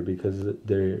easier because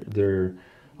they're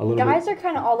a little Guys are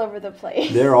kind of all over the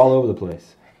place. They're all over the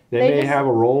place. They may just- have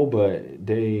a role, but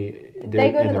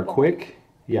they're ball. quick.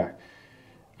 Yeah.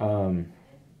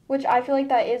 Which I feel like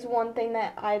that is one thing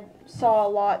that I saw a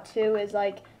lot, too, is,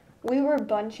 like, we were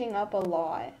bunching up a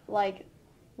lot, like,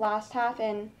 last half,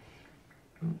 and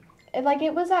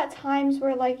it was at times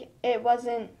where, like, it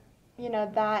wasn't, you know,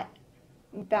 that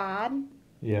bad.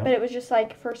 Yeah. But it was just,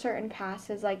 like, for certain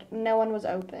passes, like, no one was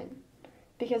open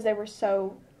because they were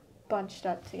so bunched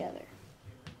up together.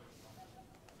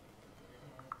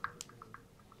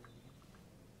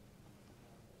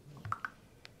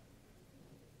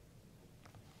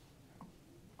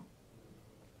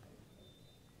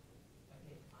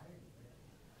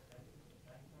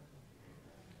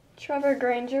 Trevor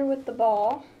Granger with the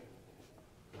ball.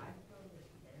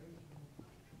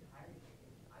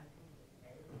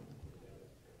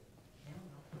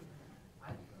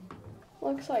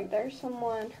 Looks like there's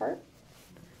someone hurt.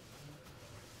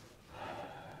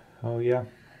 Oh yeah.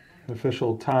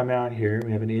 Official timeout here.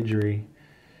 We have an injury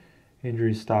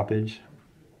stoppage.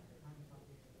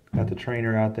 Got the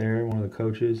trainer out there, one of the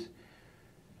coaches,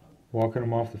 walking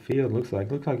him off the field. Looks like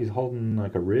he's holding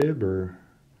like a rib, or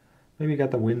maybe he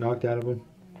got the wind knocked out of him.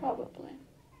 Probably.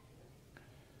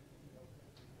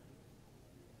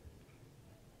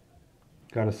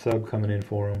 Got a sub coming in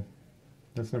for him.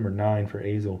 That's number 9 for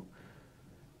Azle.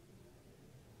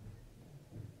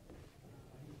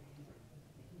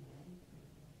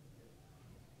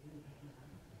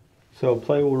 So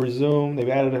play will resume. They've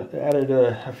added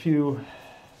a few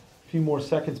more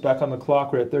seconds back on the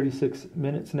clock. We're at 36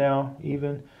 minutes now,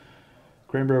 even.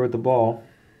 Granbury with the ball.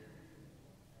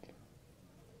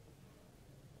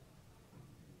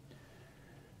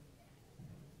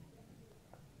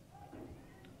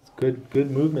 Good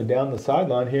movement down the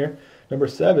sideline here. Number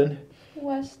 7.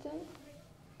 Weston.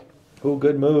 Oh,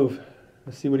 good move.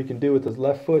 Let's see what he can do with his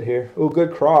left foot here. Oh,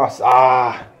 good cross.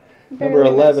 Number Barely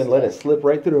 11 let missed it slip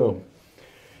right through him.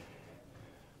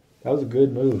 That was a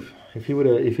good move. If he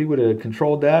would have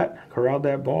controlled that, corralled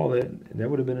that ball, that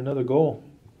would have been another goal.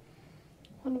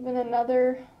 Would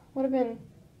have been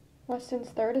Weston's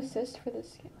 3rd assist for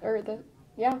this, because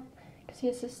he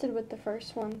assisted with the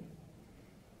first one.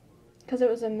 Because it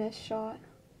was a missed shot.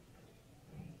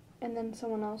 And then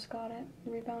someone else got it,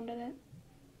 rebounded it.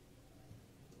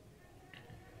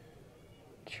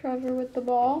 Trevor with the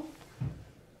ball.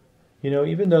 You know,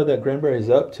 even though that Granbury is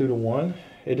up 2-1,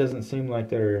 it doesn't seem like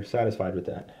they're satisfied with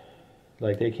that.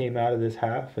 Like they came out of this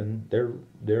half and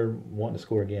they're wanting to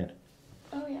score again.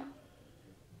 Oh yeah.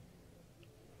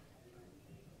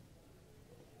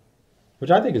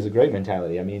 Which I think is a great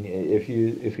mentality. I mean, if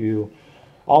you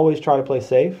always try to play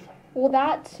safe. Well,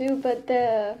 that too, but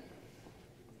the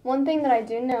one thing that I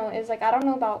do know is, like, I don't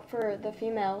know about for the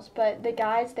females, but the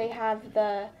guys, they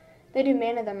do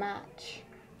man of the match.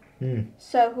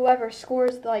 So whoever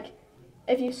scores, like,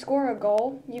 if you score a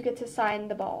goal, you get to sign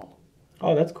the ball.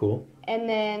 Oh, that's cool. And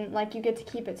then, like, you get to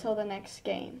keep it till the next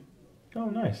game. Oh,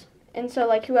 nice. And so,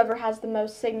 like, whoever has the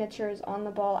most signatures on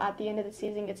the ball at the end of the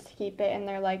season gets to keep it, and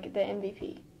they're, like, the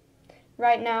MVP.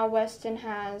 Right now, Weston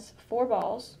has 4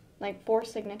 balls, like 4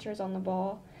 signatures on the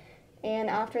ball. And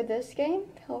after this game,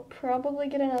 he'll probably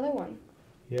get another one.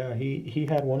 Yeah, he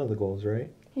had one of the goals, right?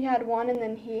 He had one, and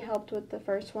then he helped with the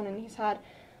first one, and he's had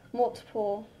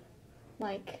multiple,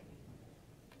 like,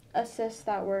 assists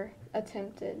that were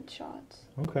attempted shots.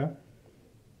 Okay.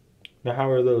 Now,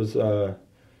 how are those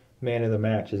man of the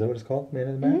match? Is that what it's called? Man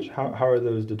of the match? Mm-hmm. How are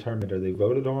those determined? Are they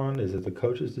voted on? Is it the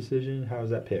coach's decision? How is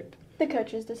that picked? The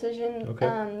coach's decision.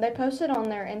 Okay. They post it on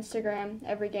their Instagram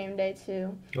every game day,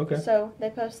 too. Okay. So they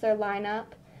post their lineup,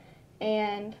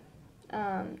 and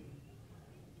on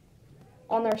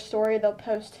their story, they'll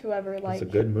post whoever, like... That's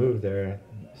a good move there,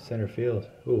 center field.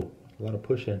 Ooh, a lot of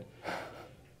pushing.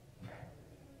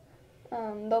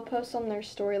 They'll post on their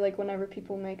story, like, whenever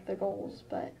people make the goals,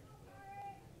 but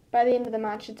by the end of the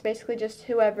match, it's basically just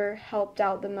whoever helped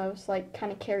out the most, like,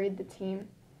 kind of carried the team.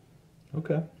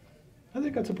 Okay. I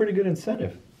think that's a pretty good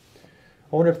incentive.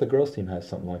 I wonder if the girls' team has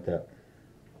something like that.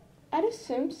 I'd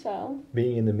assume so.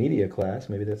 Being in the media class,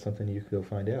 maybe that's something you could go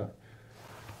find out.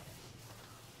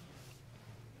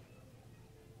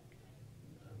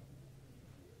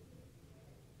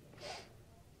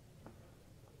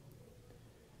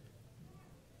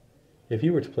 If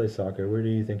you were to play soccer, where do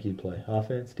you think you'd play?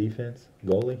 Offense, defense,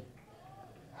 goalie?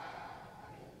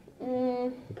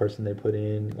 The person they put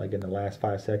in, like, in the last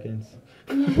 5 seconds?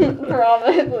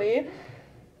 Probably.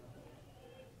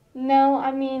 No,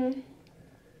 I mean,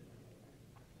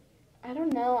 I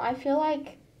don't know. I feel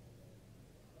like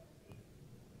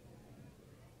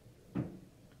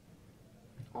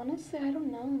honestly, I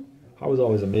don't know. I was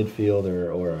always a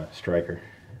midfielder or a striker.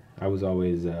 I was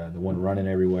always the one running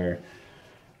everywhere.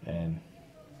 And,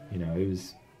 you know, it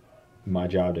was my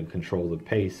job to control the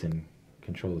pace and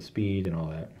control the speed and all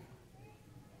that.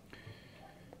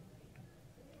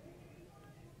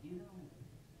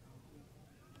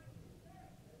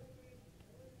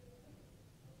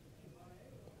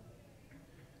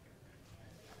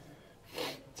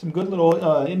 Some good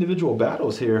little individual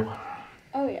battles here.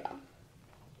 Oh, yeah.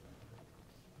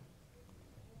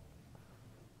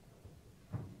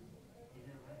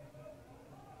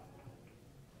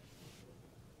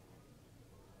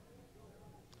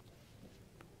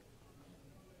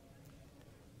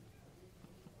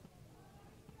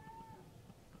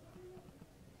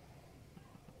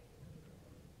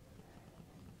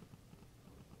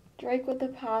 Drake with the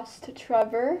pass to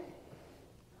Trevor.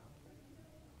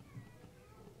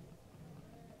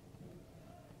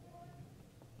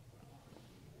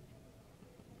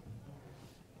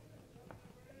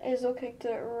 Azle kicked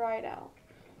it right out.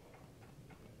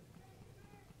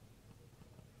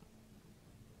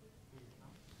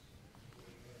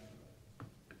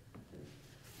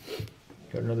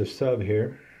 Got another sub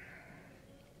here.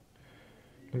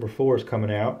 Number 4 is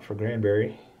coming out for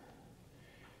Granbury.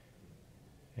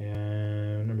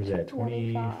 And what number is that?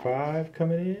 25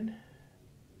 coming in.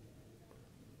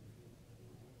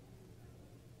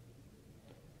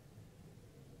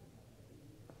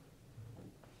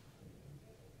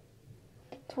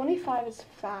 "25 is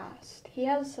fast. He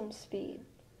has some speed."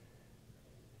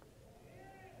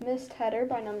 Missed header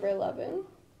by number 11.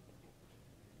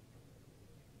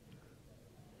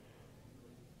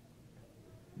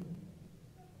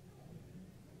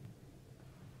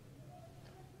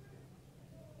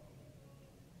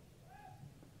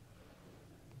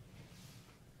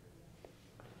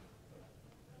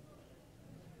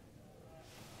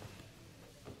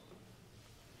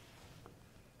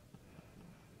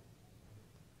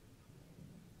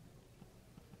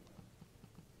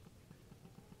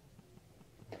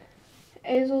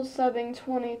 Azle's subbing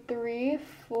 23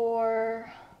 for,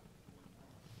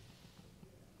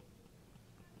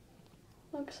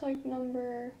 looks like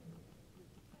number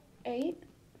 8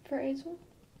 for Azle.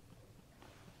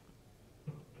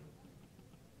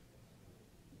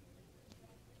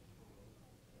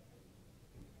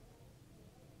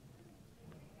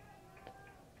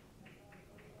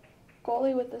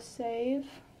 Goalie with a save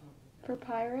for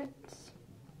Pirates.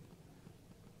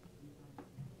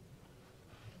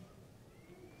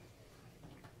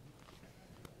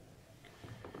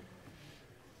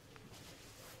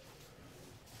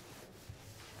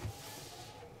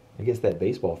 I guess that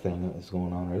baseball thing that was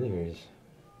going on earlier is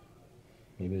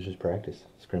maybe it was just practice.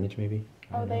 Scrimmage, maybe?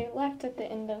 I Oh, don't know. they left at the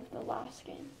end of the last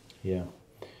game. Yeah.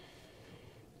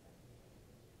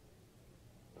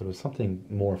 But it was something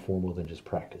more formal than just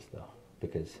practice, though,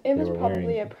 because It they was were probably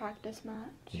wearing. a practice match.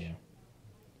 Yeah.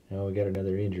 Now we got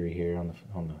another injury here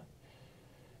on the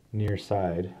near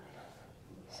side.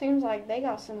 Seems like they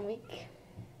got some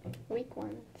weak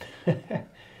ones.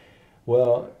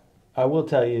 Well, I will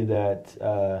tell you that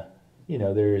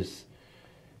there's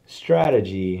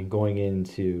strategy going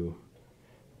into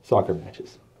soccer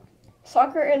matches.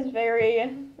 Soccer is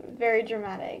very, very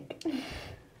dramatic.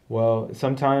 Well,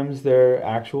 sometimes they're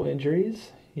actual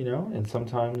injuries, and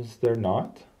sometimes they're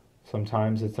not.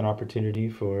 Sometimes it's an opportunity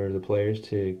for the players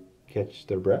to catch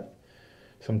their breath.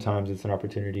 Sometimes it's an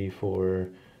opportunity for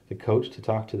the coach to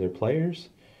talk to their players.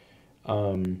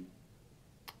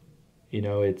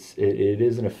 It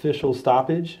is an official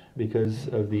stoppage because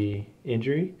of the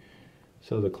injury.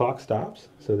 So the clock stops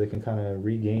so they can kind of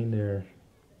regain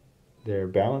their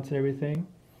balance and everything.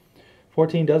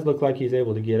 14 does look like he's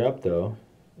able to get up, though,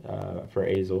 for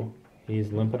Azle.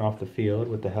 He's limping off the field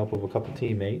with the help of a couple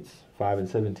teammates, 5 and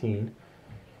 17.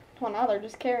 Well, now they're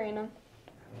just carrying him.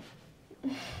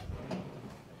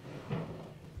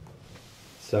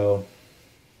 So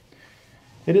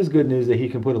it is good news that he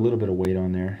can put a little bit of weight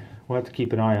on there. We'll have to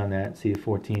keep an eye on that, see if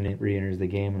 14 re-enters the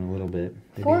game in a little bit.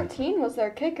 Maybe 14 was their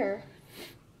kicker.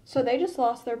 So they just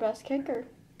lost their best kicker.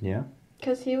 Yeah.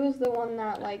 Because he was the one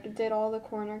that, did all the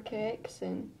corner kicks.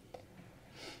 And,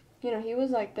 he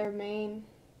was, their main...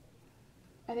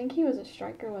 I think he was a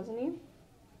striker, wasn't he?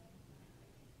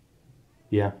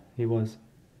 Yeah, he was.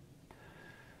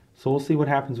 So we'll see what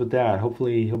happens with that.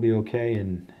 Hopefully he'll be okay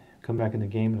and come back in the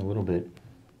game in a little bit.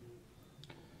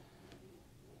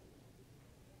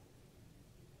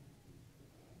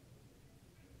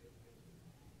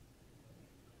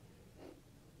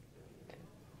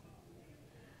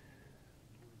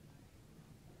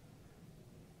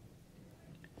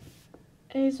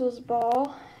 Azle's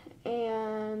ball,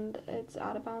 and it's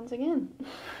out of bounds again.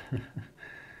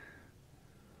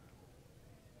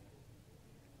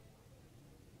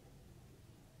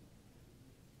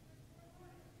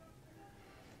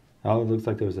 Oh, it looks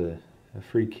like there was a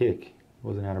free kick. It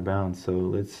wasn't out of bounds, so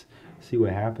let's see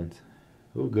what happens.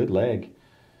 Oh, good leg.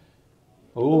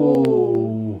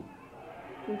 Oh,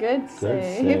 Good good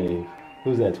save. save.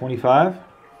 Who's that, 25?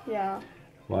 Yeah.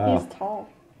 Wow. He's tall.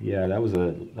 Yeah, that was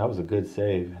a good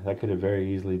save. That could have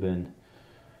very easily been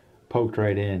poked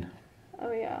right in.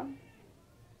 Oh, yeah.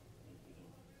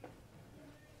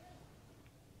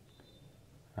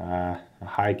 A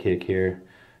high kick here.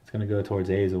 It's going to go towards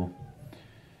Azle.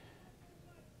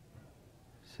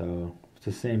 So it's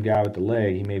the same guy with the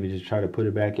leg. He maybe just try to put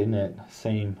it back in that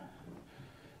same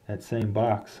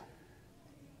box.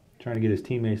 Trying to get his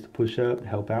teammates to push up and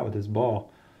help out with his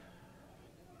ball.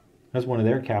 That's one of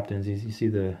their captains. You see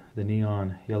the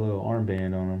neon yellow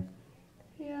armband on him.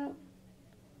 Yeah.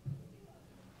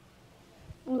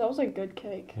 Oh, that was a good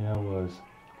kick. Yeah, it was.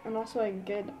 And also a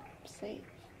good save.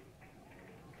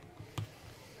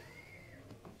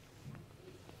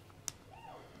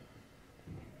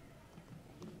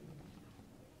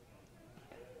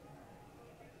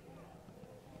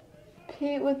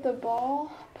 Pete with the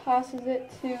ball, passes it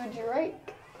to Drake.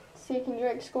 See, can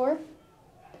Drake score?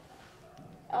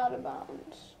 Out of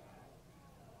bounds.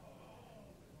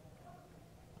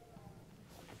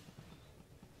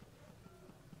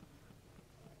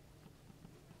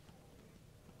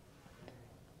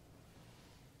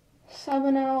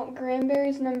 Subbing out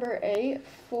Granbury's number 8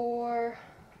 for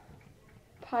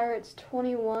Pirates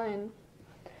 21.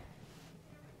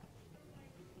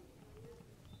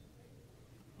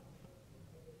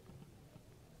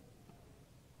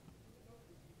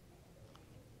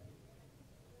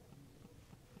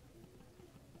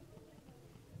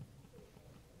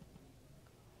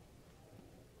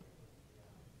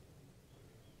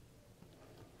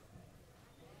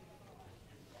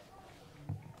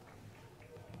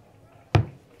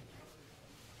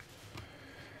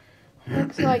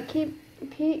 Looks like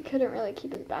Pete couldn't really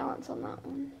keep his balance on that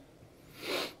one.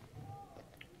 Looks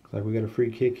like we got a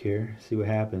free kick here. See what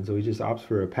happens. So he just opts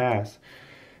for a pass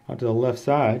onto the left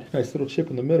side. Nice little chip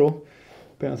in the middle.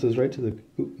 Bounces right to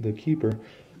the keeper.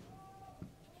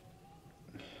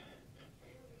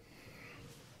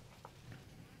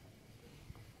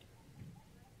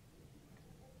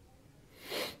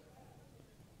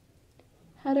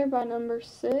 Header by number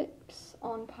 6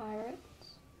 on Pirates.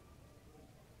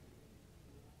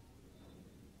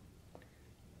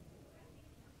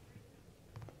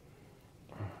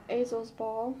 Azle's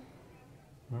ball.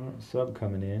 Sub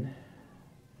coming in.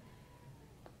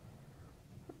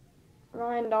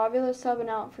 Ryan Davila subbing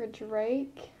out for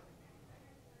Drake.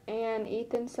 And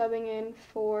Ethan subbing in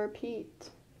for Pete.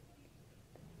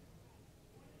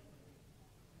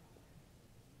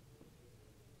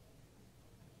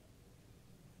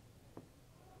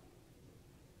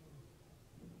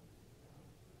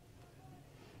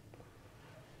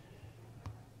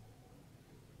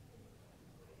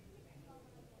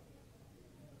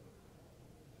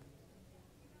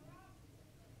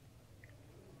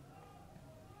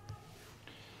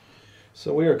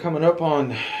 So we are coming up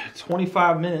on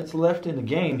 25 minutes left in the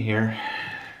game here.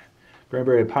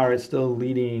 Granbury Pirates still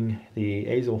leading the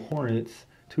Azle Hornets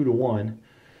 2-1.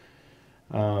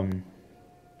 Some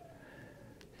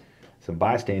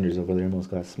bystanders over there almost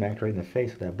got smacked right in the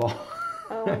face with that ball.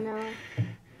 Oh, I know.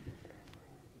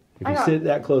 If you sit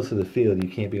that close to the field, you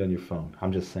can't be on your phone.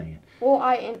 I'm just saying. Well,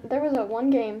 there was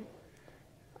one game.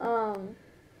 It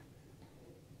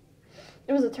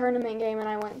was a tournament game, and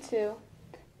I went to.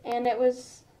 And it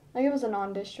was a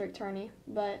non-district tourney,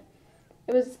 but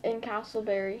it was in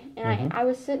Castleberry, and I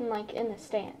was sitting like in the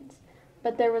stands,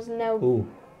 but there was no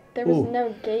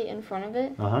no gate in front of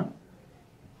it.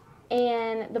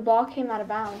 And the ball came out of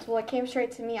bounds. Well, it came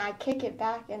straight to me. I kick it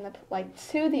back and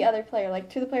to the other player,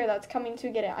 to the player that's coming to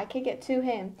get it. I kick it to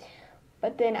him,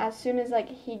 but then as soon as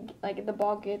the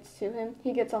ball gets to him,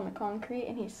 he gets on the concrete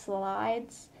and he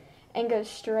slides and goes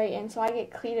straight in. So I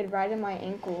get cleated right in my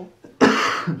ankle.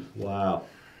 Wow.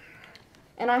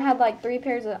 And I had I had 2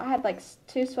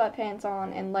 sweatpants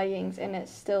on and leggings, and it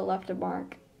still left a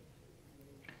mark.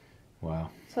 Wow.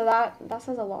 So that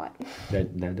says a lot.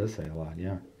 That does say a lot,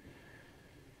 yeah.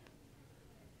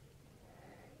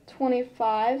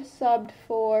 25 subbed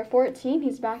for 14.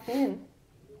 He's back in.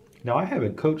 Now, I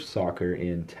haven't coached soccer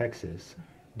in Texas.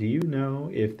 Do you know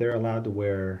if they're allowed to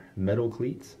wear metal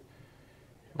cleats?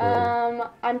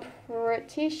 I'm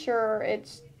pretty sure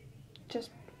it's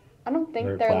just, I don't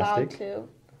think they're allowed to.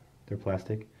 They're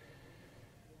plastic?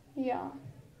 Yeah.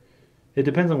 It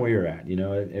depends on where you're at. You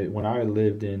know, when I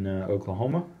lived in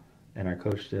Oklahoma and I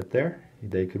coached up there,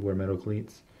 they could wear metal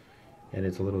cleats, and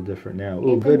it's a little different now.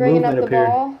 Ooh, good movement up here.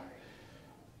 Ball.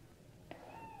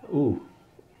 Ooh.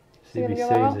 See if he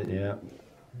saves it. Yeah.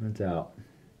 It's out.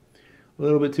 A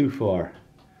little bit too far.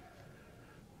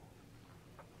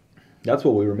 That's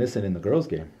what we were missing in the girls'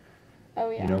 game. Oh,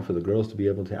 yeah. You know, for the girls to be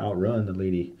able to outrun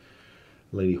the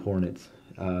Lady Hornets.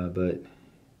 But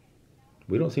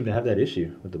we don't seem to have that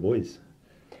issue with the boys.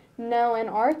 No, in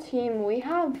our team, we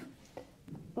have,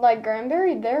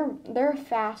 Granbury, they're a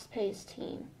fast-paced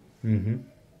team. Mm-hmm.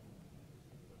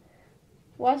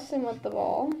 Weston with the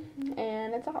ball,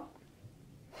 and it's out.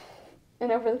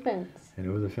 And over the fence. And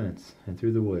over the fence. And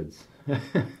through the woods.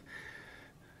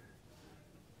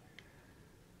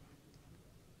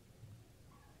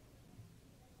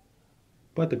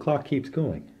 But the clock keeps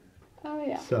going. Oh,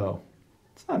 yeah. So,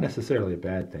 it's not necessarily a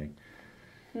bad thing.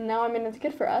 No, I mean, it's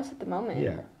good for us at the moment.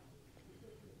 Yeah.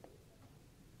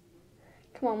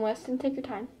 Come on, Weston, take your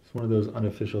time. It's one of those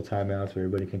unofficial timeouts where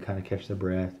everybody can kind of catch their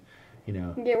breath. You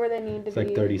know, get where they need to be.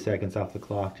 It's 30 seconds off the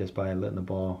clock just by letting the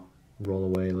ball roll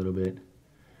away a little bit.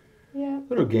 Yeah. A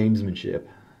little gamesmanship.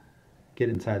 Get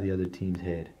inside the other team's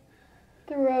head.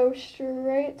 Throw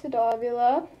straight to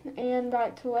Davila and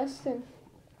back to Weston.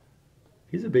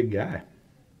 He's a big guy.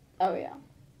 Oh, yeah.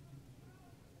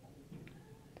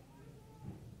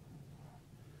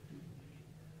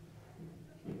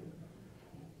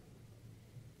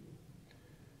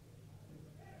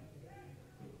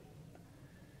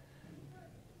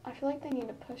 I feel like they need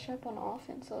to push up on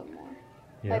offense a little more.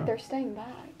 Yeah. They're staying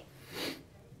back.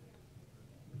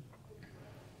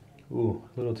 Ooh,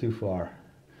 a little too far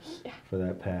for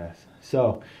that pass.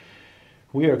 So,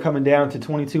 we are coming down to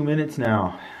 22 minutes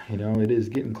now. You know, it is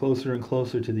getting closer and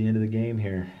closer to the end of the game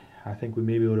here. I think we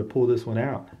may be able to pull this one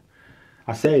out.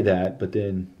 I say that, but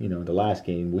then, you know, the last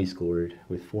game we scored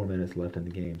with 4 minutes left in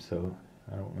the game, so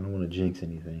I don't want to jinx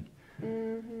anything.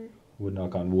 Mm-hmm. Would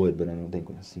knock on wood, but I don't think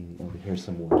we're going to see over here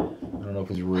some wood. I don't know if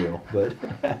it's real, but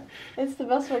it's the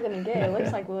best we're going to get. It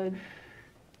looks like wood.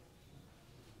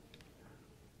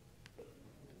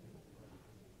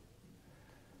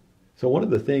 So one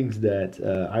of the things that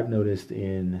I've noticed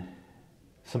in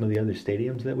some of the other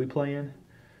stadiums that we play in,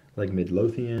 like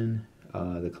Midlothian,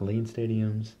 the Killeen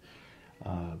stadiums,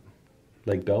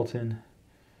 Lake Belton,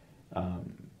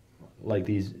 like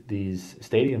these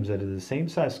stadiums that are the same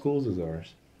size schools as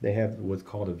ours, they have what's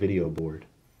called a video board.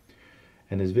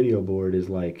 And this video board is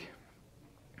like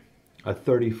a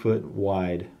 30-foot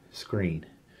wide screen.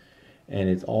 And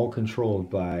it's all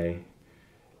controlled by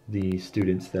the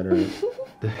students that are...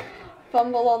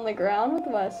 Fumble on the ground with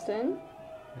Weston.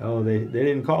 Oh, they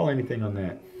didn't call anything on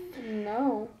that.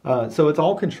 No. So it's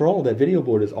all controlled. That video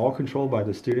board is all controlled by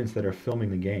the students that are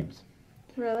filming the games.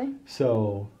 Really?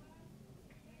 So,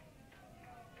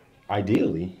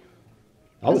 ideally,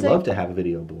 I would love to have a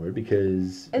video board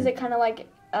because... Is it kind of like,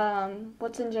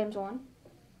 what's in James 1?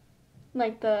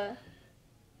 Like the...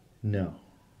 No.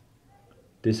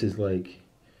 This is like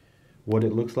what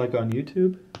it looks like on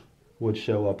YouTube would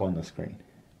show up on the screen.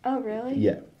 Oh, really?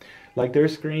 Yeah. Like their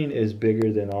screen is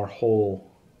bigger than our whole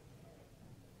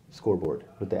scoreboard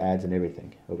with the ads and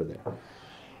everything over there.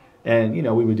 And, you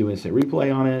know, we would do instant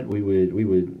replay on it. We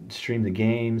would stream the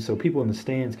game so people in the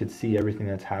stands could see everything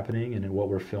that's happening and what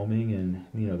we're filming and,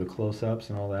 you know, the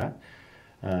close-ups and all that.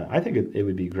 I think it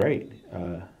would be great.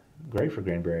 Great for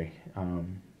Granbury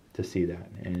to see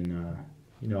that. And,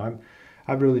 you know,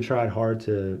 I've really tried hard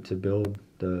to build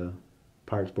the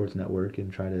Pirate Sports Network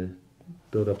and try to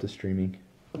build up the streaming.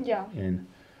 Yeah. And,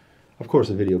 of course,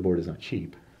 a video board is not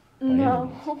cheap.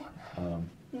 No.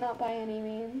 Not by any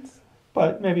means.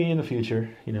 But maybe in the future,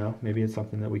 you know, maybe it's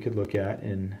something that we could look at.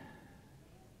 And,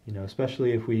 you know,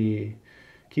 especially if we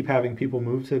keep having people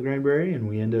move to Granbury and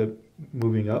we end up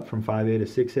moving up from 5A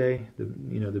to 6A,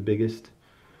 the biggest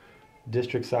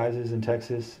district sizes in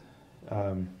Texas,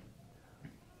 that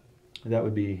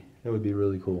would be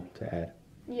really cool to add.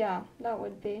 Yeah, that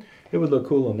would be. It would look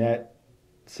cool on that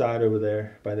side over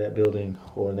there by that building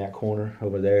or in that corner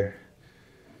over there.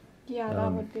 Yeah,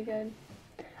 that would be good.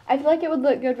 I feel like it would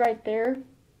look good right there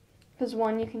because,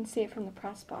 one, you can see it from the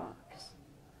press box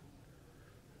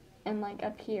and, like,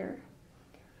 up here.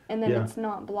 And then it's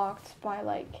not blocked by,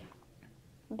 like,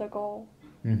 the goal.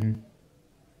 Mm-hmm.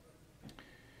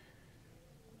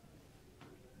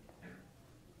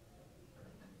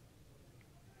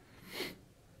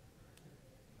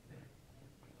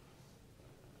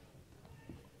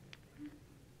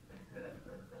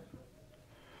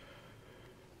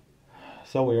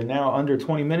 So we are now under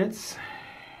 20 minutes,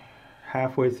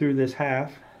 halfway through this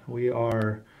half. We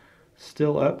are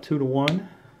still up 2-1.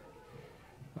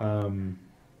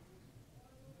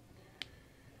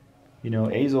 You know,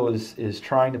 Azle is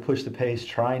trying to push the pace,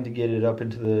 trying to get it up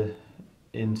into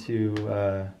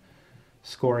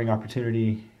scoring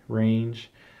opportunity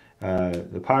range.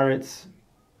 The Pirates,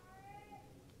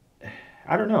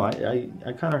 I don't know.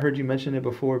 I kind of heard you mention it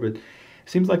before, but it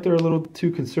seems like they're a little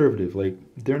too conservative. Like,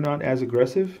 they're not as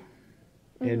aggressive,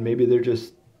 and maybe they're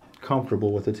just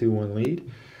comfortable with a 2-1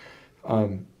 lead.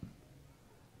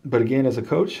 But again, as a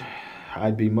coach,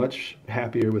 I'd be much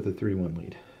happier with a 3-1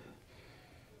 lead.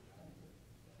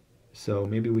 So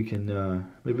maybe we can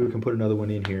put another one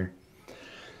in here.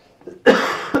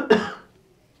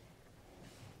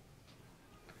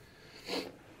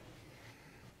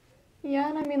 Yeah,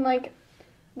 and I mean, like,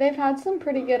 they've had some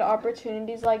pretty good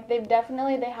opportunities. Like, they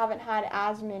haven't had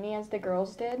as many as the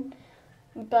girls did.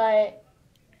 But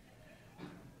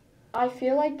I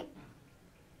feel like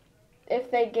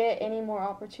if they get any more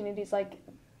opportunities, like,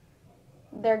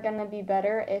 they're going to be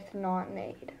better if not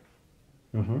made.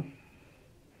 Mm-hmm.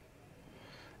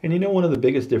 And you know, one of the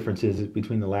biggest differences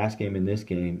between the last game and this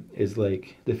game is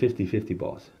like the 50-50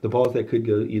 balls. The balls that could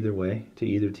go either way to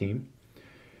either team.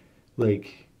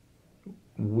 Like,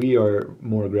 we are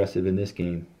more aggressive in this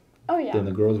game than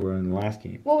the girls were in the last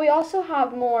game. Well, we also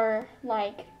have more,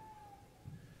 like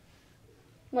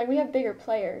we have bigger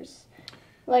players.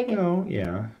 Like, No,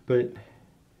 yeah, but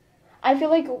I feel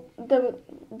like the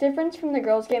difference from the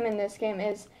girls' game and this game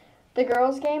is the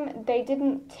girls' game, they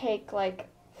didn't take, like,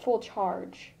 full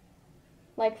charge.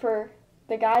 Like, for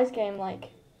the guys' game, like,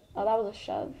 oh, that was a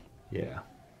shove. yeah.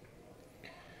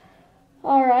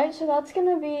 All right, so that's going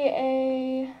to be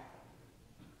a...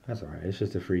 That's all right. It's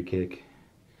just a free kick.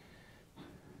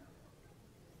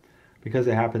 Because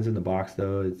it happens in the box,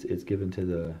 though, it's given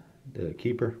to the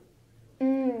keeper.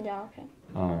 Yeah, okay.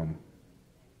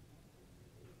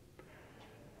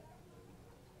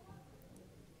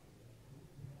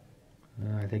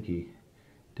 I think he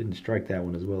didn't strike that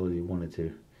one as well as he wanted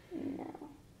to. No.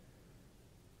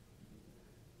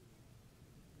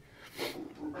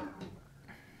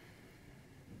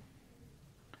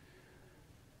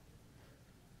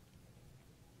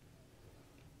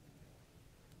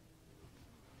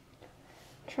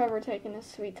 Trevor taking his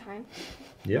sweet time.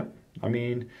 Yeah. I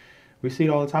mean, we see it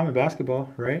all the time in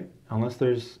basketball, right? Unless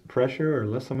there's pressure or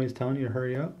unless somebody's telling you to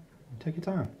hurry up, take your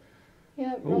time.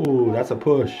 Yeah. Ooh, that's a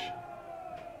push.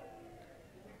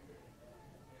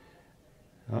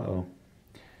 Uh-oh.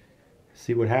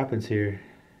 See what happens here.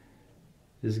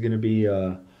 This is going to be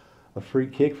a free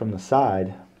kick from the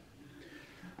side.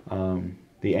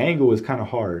 The angle is kind of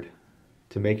hard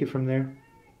to make it from there.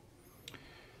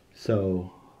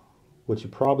 So what you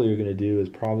probably are going to do is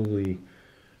probably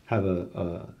have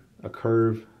a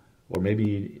curve, or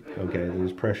maybe, okay,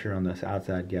 there's pressure on this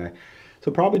outside guy.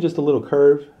 So probably just a little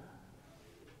curve.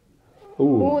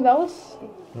 Ooh, that was...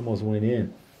 almost went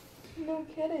in. No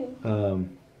kidding.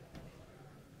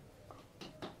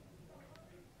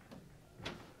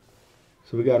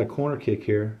 So we got a corner kick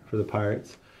here for the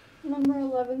Pirates. Number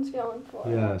 11's going for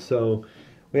it. Yeah, so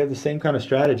we have the same kind of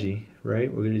strategy, right?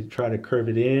 We're going to try to curve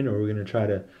it in, or we're going to try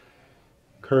to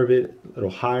curve it a little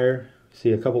higher.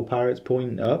 See a couple Pirates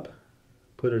pointing up,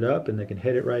 put it up, and they can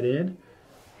head it right in.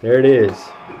 There it is.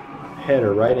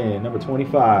 Header right in, number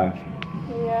 25. Yep.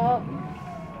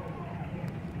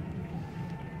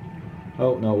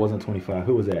 Oh, no, it wasn't 25.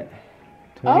 Who was that?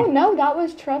 20? Oh, no, that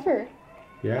was Trevor.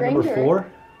 Yeah, Granger. number 4. Is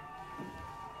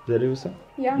that who was that?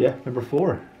 Yeah. Yeah, number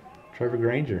 4. Trevor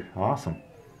Granger. Awesome.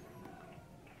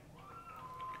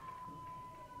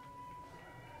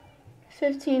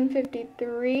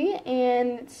 15:53,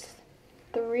 and it's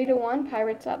 3-1.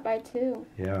 Pirates up by 2.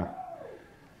 Yeah.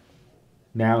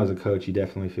 Now, as a coach, you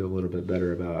definitely feel a little bit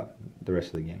better about the rest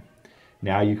of the game.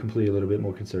 Now you can play a little bit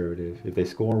more conservative. If they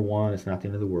score 1, it's not the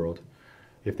end of the world.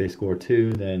 If they score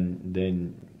 2,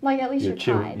 then Like, at least you're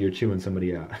tied. You're chewing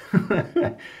somebody out.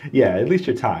 Yeah, at least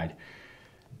you're tied.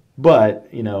 But,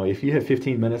 you know, if you have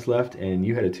 15 minutes left and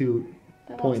you had a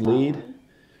 2-point lead,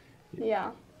 yeah,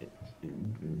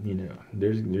 you know,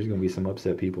 there's going to be some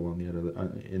upset people on the other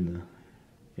in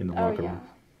the locker room.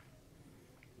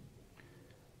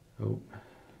 Oh.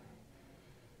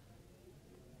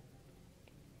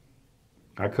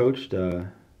 I coached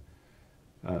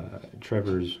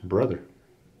Trevor's brother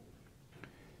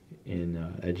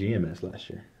at GMS last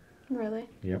year. Really?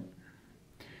 Yep.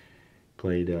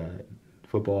 Played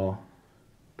football,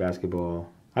 basketball.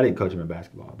 I didn't coach him in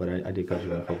basketball, but I did coach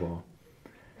him in football.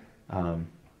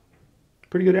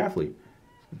 Pretty good athlete.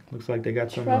 Looks like they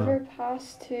got some. Trevor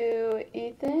passed to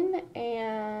Ethan,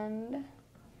 and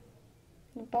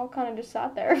the ball kind of just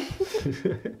sat there.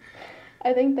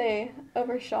 I think they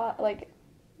overlooked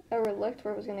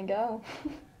where it was going to go.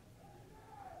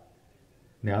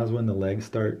 Now's when the legs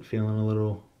start feeling a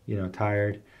little,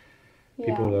 tired. Yeah.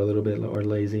 People are a little bit or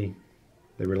lazy.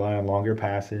 They rely on longer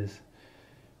passes.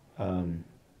 So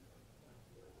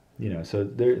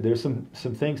there's some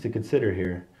things to consider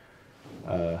here,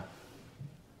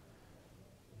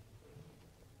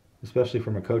 especially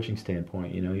from a coaching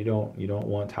standpoint. You don't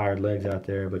want tired legs out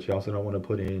there, but you also don't want to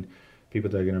put in people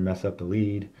that are going to mess up the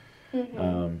lead.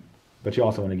 Mm-hmm. But you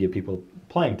also want to give people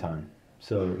playing time.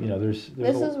 So this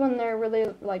is when they're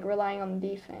really relying on the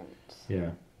defense.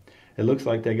 Yeah, it looks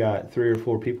like they got 3 or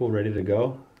 4 people ready to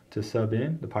go to sub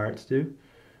in. The Pirates do.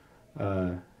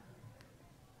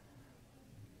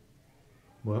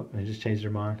 Well, they just changed their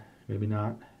mind. Maybe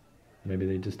not. Maybe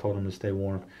they just told them to stay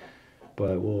warm.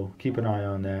 But we'll keep an eye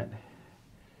on that.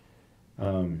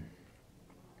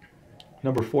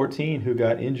 Number 14, who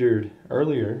got injured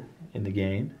earlier in the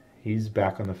game, he's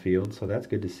back on the field, so that's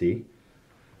good to see.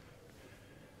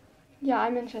 Yeah,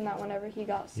 I mentioned that whenever he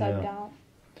got subbed out.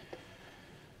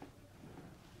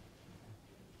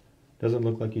 Doesn't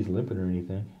look like he's limping or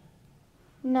anything.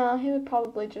 No, he would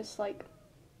probably just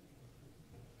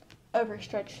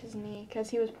overstretch his knee because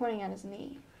he was pointing at his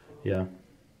knee. Yeah.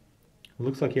 It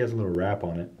looks like he has a little wrap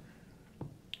on it.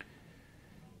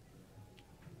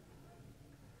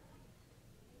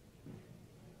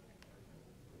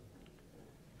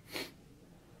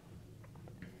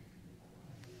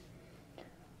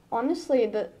 Honestly,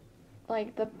 they've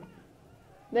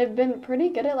been pretty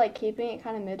good at keeping it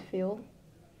kind of midfield.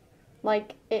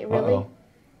 It really. Uh-oh.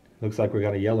 Looks like we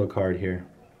got a yellow card here.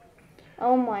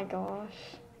 Oh my gosh.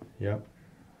 Yep.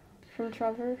 From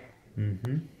Trevor.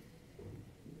 Mm-hmm.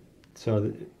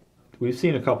 So we've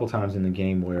seen a couple times in the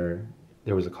game where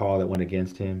there was a call that went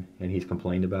against him, and he's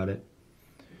complained about it.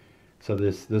 So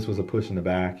this was a push in the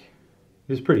back.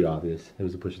 It was pretty obvious. It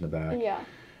was a push in the back. Yeah.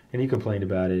 And he complained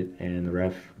about it, and the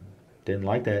ref didn't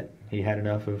like that. He had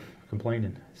enough of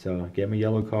complaining. So gave him a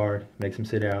yellow card, makes him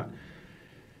sit out.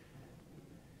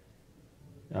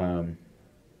 At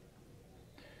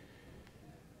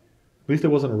least it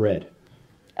wasn't a red.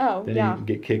 Oh, Then yeah. he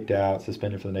get kicked out,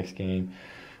 suspended for the next game.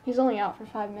 He's only out for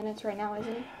 5 minutes right now,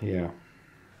 isn't he? Yeah.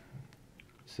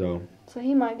 So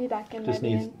he might be back in by just the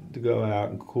needs end. to go out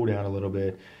and cool down a little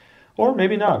bit. Or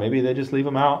maybe not. Maybe they just leave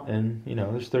him out and,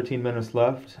 there's 13 minutes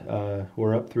left.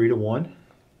 We're up 3-1.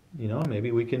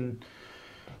 Maybe we can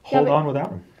hold on without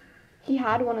him. He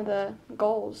had one of the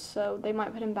goals, so they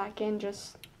might put him back in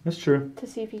just That's true. to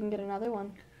see if he can get another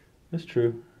one. That's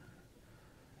true.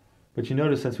 But you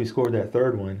notice since we scored that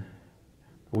third one,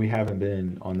 we haven't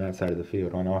been on that side of the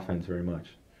field on offense very much.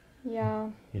 Yeah.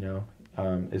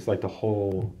 It's like the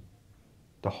whole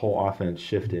offense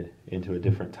shifted into a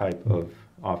different type of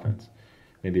offense.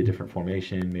 Maybe a different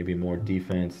formation, maybe more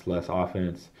defense, less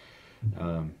offense,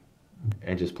 and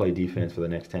just play defense for the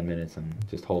next 10 minutes and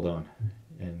just hold on.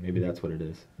 And maybe that's what it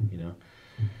is,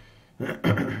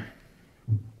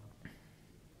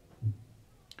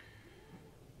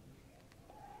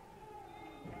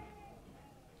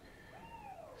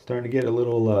 Starting to get a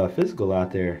little physical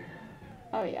out there.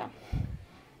 Oh, yeah.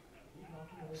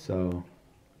 So,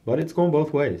 but it's going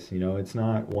both ways. It's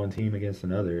not one team against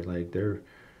another. Like they're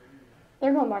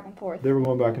going back and forth. They were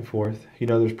going back and forth.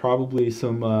 There's probably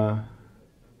some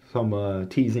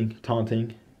teasing,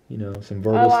 taunting. Some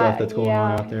verbal stuff that's going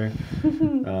on out there.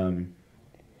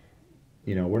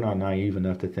 We're not naive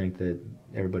enough to think that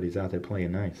everybody's out there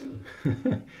playing nice.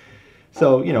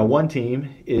 So, one team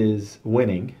is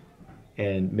winning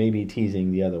and maybe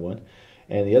teasing the other one,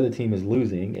 and the other team is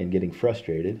losing and getting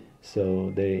frustrated.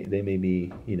 So they may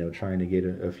be, trying to get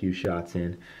a few shots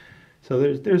in. So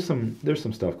there's some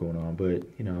stuff going on, but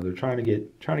they're trying to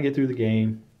get through the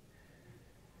game.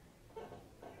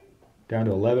 Down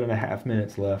to 11 and a half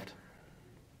minutes left.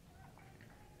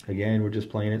 Again, we're just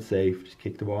playing it safe. Just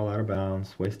kick the ball out of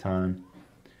bounds, waste time.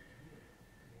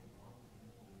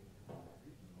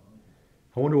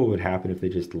 I wonder what would happen if they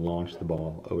just launched the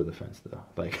ball over the fence, though.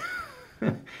 Like,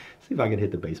 see if I can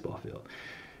hit the baseball field.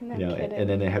 No kidding. And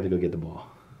then they have to go get the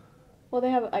ball. Well,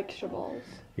 they have extra balls.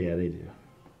 Yeah, they do.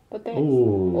 But they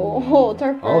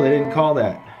turf. Oh, they didn't call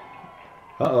that.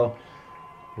 Uh-oh.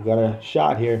 We got a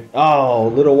shot here. Oh, a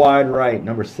little wide right,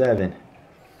 number 7.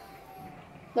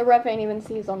 The ref ain't even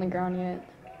see he's on the ground yet.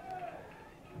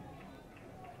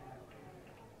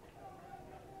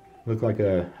 Looked like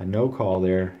a no call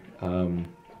there. In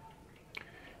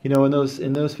those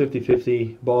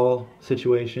 50-50 ball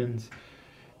situations,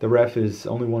 the ref is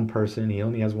only one person. He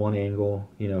only has one angle.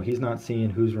 He's not seeing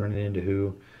who's running into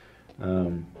who.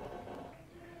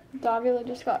 Davila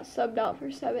just got subbed out for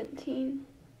 17.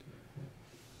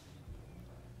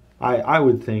 I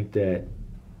would think that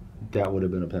would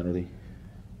have been a penalty,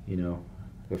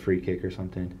 a free kick or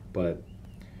something. But,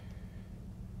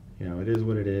 it is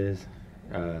what it is.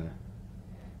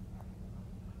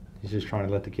 He's just trying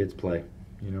to let the kids play,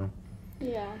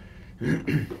 Yeah.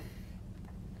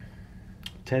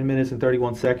 10 minutes and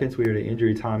 31 seconds. We are at an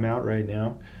injury timeout right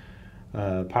now.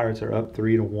 Pirates are up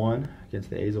 3-1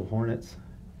 against the Azle Hornets.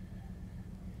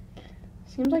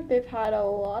 Seems like they've had a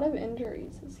lot of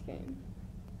injuries this game.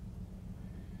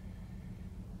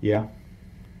 Yeah.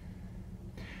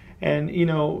 And,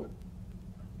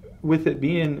 with it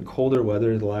being colder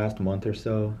weather the last month or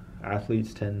so,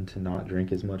 athletes tend to not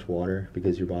drink as much water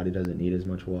because your body doesn't need as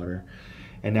much water.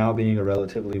 And now being a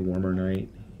relatively warmer night,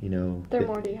 they're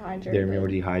more dehydrated. They're more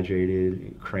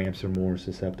dehydrated. Cramps are more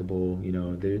susceptible.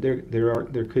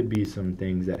 There could be some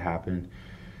things that happen.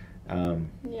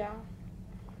 Yeah.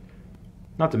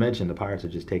 Not to mention the Pirates are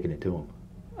just taking it to them.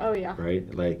 Oh yeah.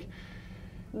 Right? Like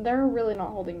they're really not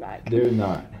holding back. They're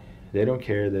not. They don't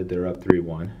care that they're up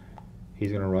 3-1. He's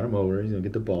going to run him over. He's going to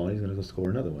get the ball. He's going to go score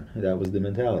another one. That was the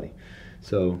mentality.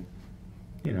 So,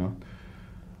 we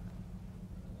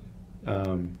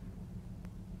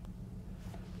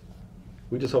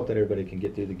just hope that everybody can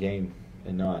get through the game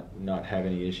and not have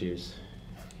any issues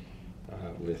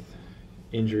with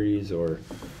injuries or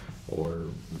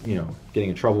getting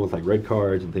in trouble with like red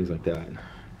cards and things like that.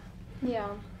 Yeah.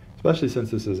 Especially since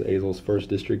this is Azle's first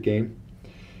district game,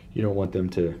 you don't want them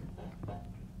to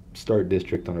start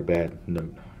district on a bad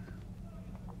note.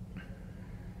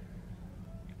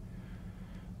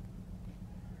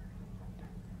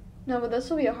 No, but this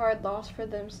will be a hard loss for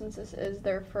them since this is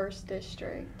their first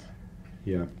district.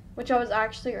 Yeah. Which I was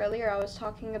actually earlier I was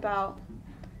talking about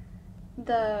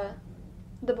the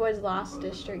boys' last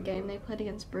district game they played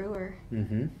against Brewer.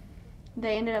 Mm-hmm.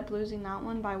 They ended up losing that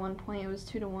one by 1 point. It was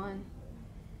 2-1.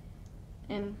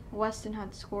 And Weston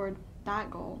had scored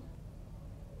that goal.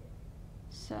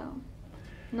 So,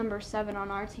 number 7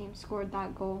 on our team scored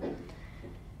that goal.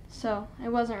 So, it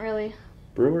wasn't really...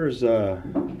 Brewer's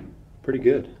pretty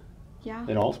good. Yeah.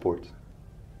 In all sports.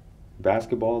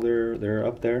 Basketball, they're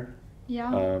up there.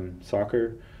 Yeah.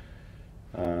 Soccer,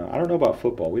 I don't know about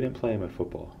football. We didn't play him at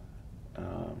football.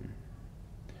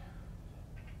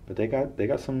 But they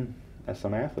got some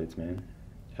athletes, man.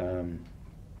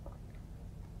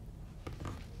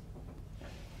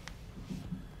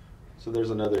 So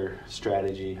there's another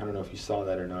strategy. I don't know if you saw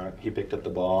that or not. He picked up the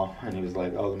ball and he was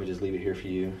like, "Oh, let me just leave it here for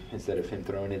you," instead of him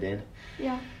throwing it in.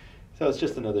 Yeah. So it's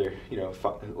just another,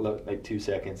 like 2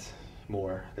 seconds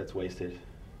more that's wasted.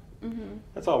 Mm-hmm.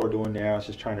 That's all we're doing now. It's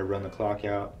just trying to run the clock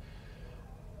out.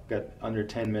 Got under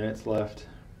 10 minutes left.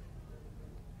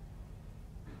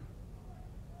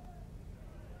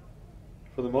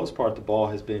 For the most part, the ball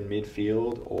has been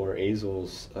midfield or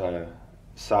Azle's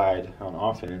side on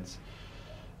offense.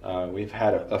 We've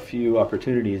had a few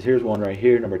opportunities. Here's one right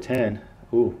here, number 10.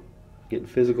 Ooh, getting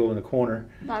physical in the corner.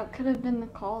 That could have been the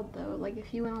call, though, like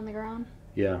if you went on the ground.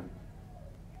 Yeah.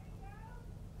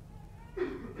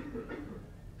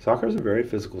 Soccer is a very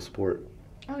physical sport.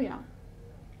 Oh, yeah.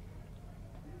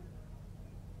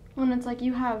 When it's like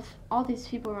you have all these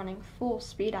people running full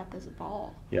speed at this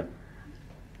ball. Yeah.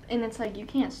 And it's like you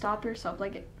can't stop yourself.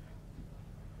 Like,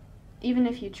 even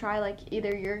if you try, like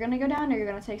either you're going to go down or you're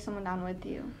going to take someone down with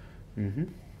you. Mm-hmm.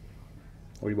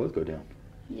 Or you both go down.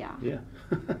 Yeah. Yeah.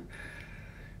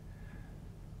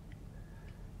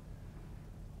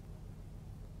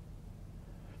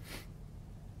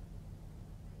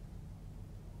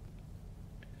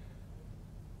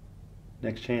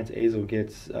 Next chance Azle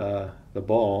gets the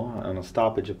ball on a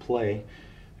stoppage of play,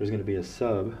 there's going to be a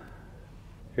sub.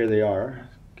 Here they are.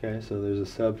 Okay, so there's a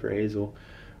sub for Azle.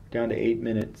 Down to 8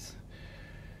 minutes.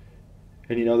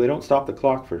 And they don't stop the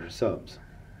clock for subs.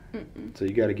 Mm-mm. So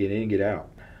you got to get in and get out.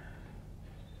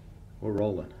 We're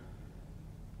rolling.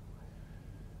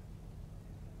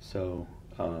 So,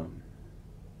 the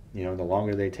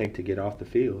longer they take to get off the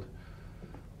field,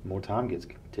 the more time gets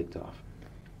ticked off.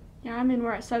 Yeah,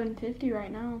 we're at 7:50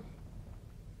 right now.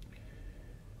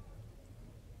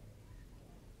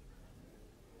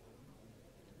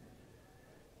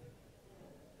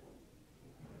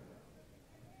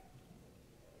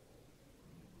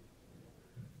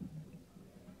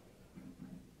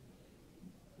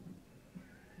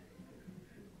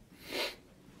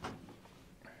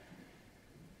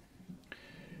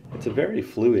 It's a very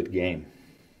fluid game.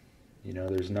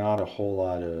 There's not a whole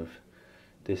lot of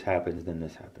this happens, then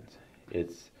this happens.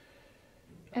 It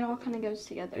all kind of goes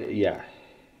together. Yeah.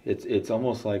 It's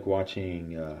almost like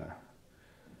watching Well,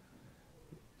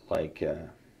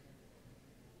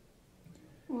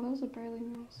 that was a barely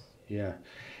noise. yeah.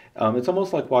 It's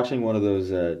almost like watching one of those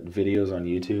videos on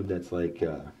YouTube that's like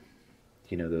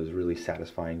those really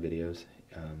satisfying videos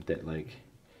that, like,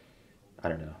 I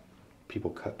don't know,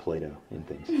 people cut Play-Doh and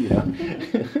things,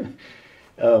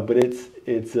 but it's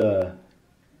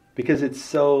because it's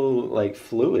so, like,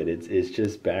 fluid. It's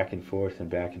just back and forth and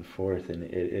back and forth, and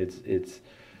it's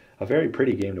a very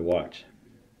pretty game to watch.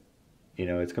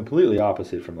 It's completely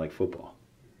opposite from, like, football,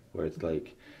 where it's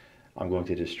like, I'm going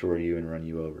to destroy you and run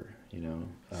you over.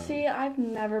 See, I've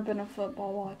never been a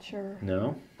football watcher.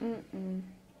 No? Mm-mm.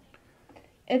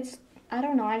 I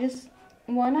don't know. I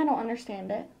don't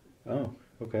understand it. Oh,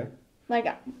 okay. Like,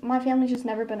 my family's just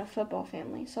never been a football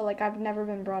family, so, like, I've never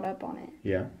been brought up on it.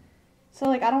 Yeah. So,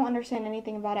 like, I don't understand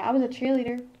anything about it. I was a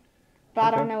cheerleader, but I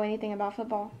Okay. don't know anything about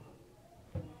football.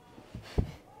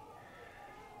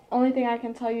 Only thing I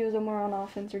can tell you is I'm more on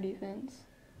offense or defense.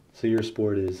 So your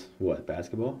sport is what?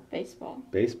 Basketball? Baseball.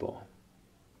 Baseball.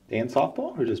 And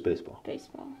softball, or just baseball?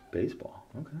 Baseball. Baseball.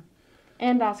 Okay.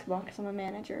 And basketball, because I'm a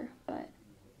manager, but...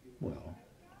 Well,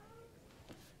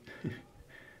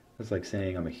 it's like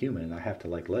saying I'm a human and I have to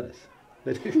like lettuce.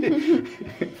 I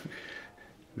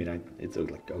mean, it's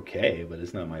like okay, but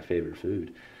it's not my favorite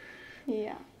food.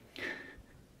 Yeah.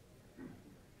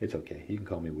 It's okay. You can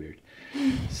call me weird.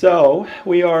 So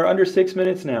we are under 6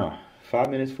 minutes now. 5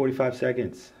 minutes 45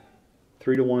 seconds.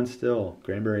 3-1 still.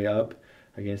 Granbury up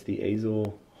against the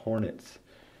Azle Hornets.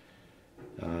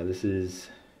 This is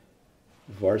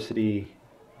varsity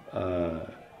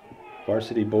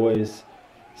boys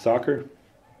soccer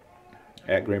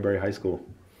at Granbury High School.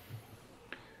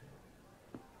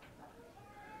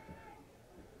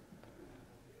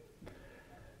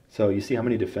 So you see how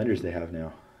many defenders they have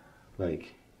now.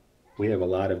 Like, we have a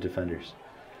lot of defenders.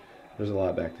 There's a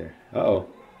lot back there. Uh-oh.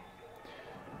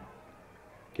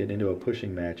 Getting into a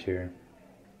pushing match here.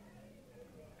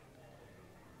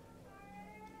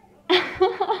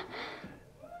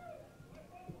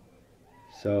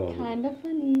 So, Kind of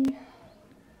funny.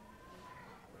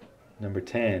 number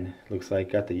 10 looks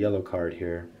like got the yellow card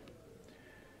here.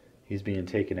 He's being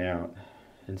taken out.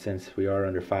 And since we are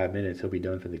under 5 minutes, he'll be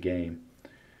done for the game.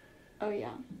 Oh,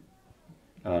 yeah.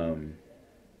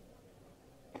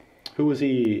 Who was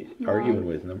he arguing 9.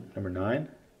 with? Number 9?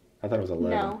 I thought it was 11.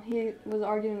 No, he was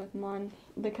arguing with Munn.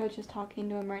 The coach is talking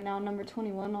to him right now. Number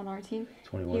 21 on our team.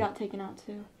 21. He got taken out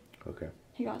too. Okay.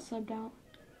 He got subbed out.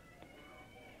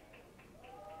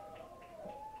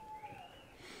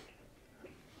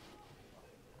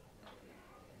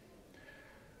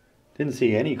 Didn't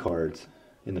see any cards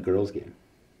in the girls' game.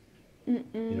 Mm-mm.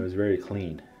 You know, it was very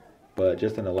clean. But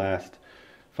just in the last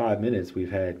 5 minutes,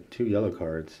 we've had 2 yellow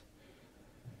cards.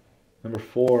 Number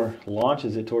 4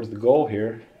 launches it towards the goal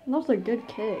here. That was a good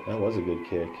kick. That was a good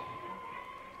kick.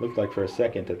 Looked like for a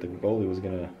second that the goalie was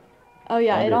going to... Oh,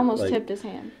 yeah, it almost like, tipped his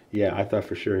hand. Yeah, I thought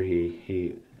for sure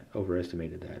he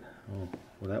overestimated that. Oh,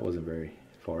 well, that wasn't very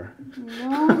far.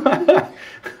 No,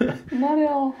 not at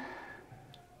all.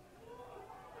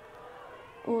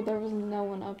 Oh, there was no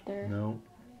one up there. No,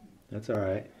 that's all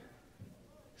right.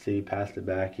 See, he passed it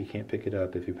back. He can't pick it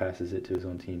up if he passes it to his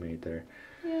own teammate there.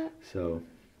 Yeah. So,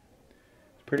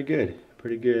 pretty good.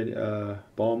 Pretty good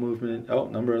ball movement. Oh,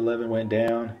 number 11 went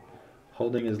down,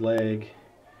 holding his leg.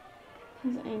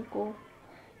 His ankle.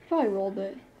 He probably rolled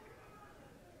it.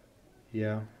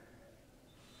 Yeah.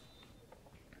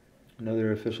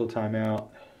 Another official timeout,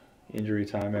 injury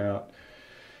timeout.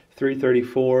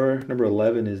 3:34. Number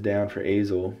 11 is down for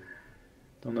Azle.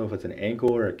 Don't know if it's an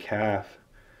ankle or a calf.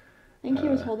 I think he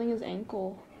was holding his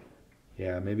ankle.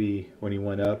 Yeah, maybe when he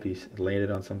went up, he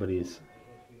landed on somebody's.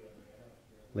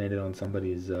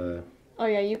 Oh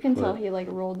yeah, you can tell he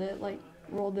rolled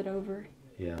it over.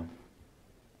 Yeah.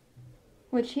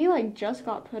 Which he just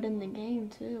got put in the game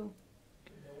too.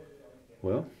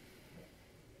 Well,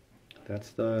 that's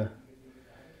the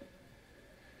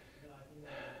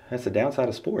downside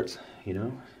of sports, you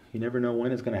know. You never know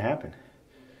when it's going to happen.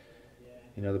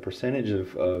 You know, the percentage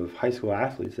of high school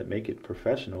athletes that make it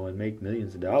professional and make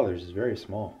millions of dollars is very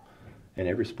small in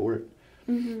every sport.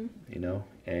 Mm-hmm. You know,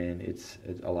 and it's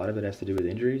a lot of it has to do with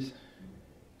injuries.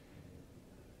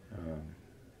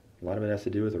 A lot of it has to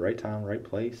do with the right time, right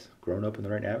place, growing up in the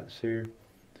right atmosphere.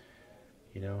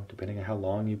 You know, depending on how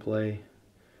long you play,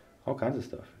 all kinds of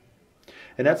stuff.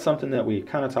 And that's something that we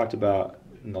kind of talked about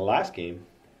in the last game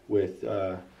with,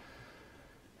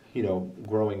 you know,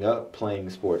 growing up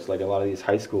playing sports. Like a lot of these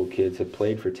high school kids have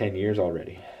played for 10 years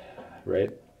already,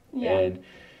 right? Yeah. And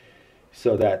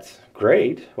so that's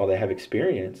great while they have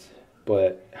experience,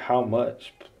 but how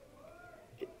much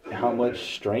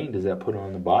strain does that put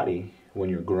on the body when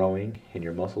you're growing and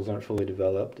your muscles aren't fully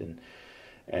developed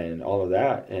and all of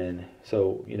that? And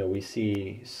so, you know, we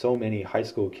see so many high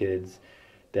school kids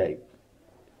that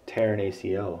tear an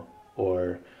ACL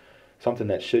or something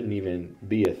that shouldn't even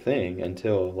be a thing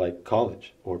until like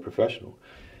college or professional.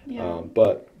 Yeah.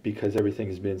 But because everything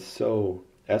has been so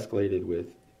escalated with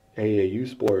AAU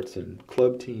sports and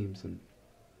club teams and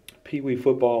pee-wee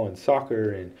football and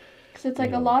soccer and Because it's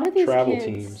a lot of these travel kids,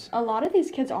 teams. a lot of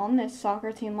these kids on this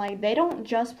soccer team, they don't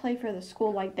just play for the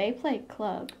school, they play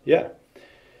club. Yeah.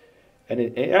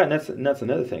 And that's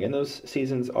another thing. And those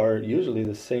seasons are usually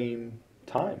the same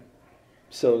time.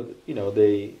 So, you know,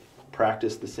 they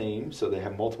practice the same, so they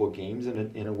have multiple games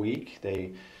in a week.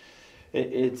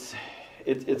 It's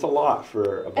a lot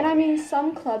for a body. And I mean,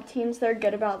 some club teams, they're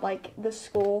good about the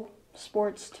school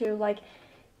sports too.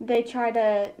 They try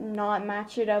to not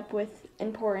match it up with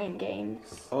important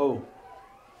games. Oh,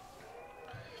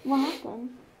 What happened?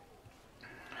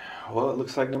 well, it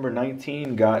looks like number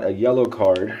 19 got a yellow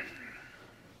card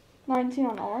 19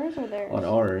 on ours or theirs? on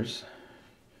ours.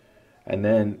 And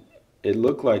then it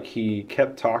looked like he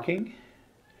kept talking,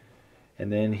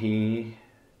 and then he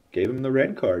gave him the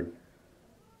red card.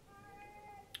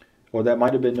 Or that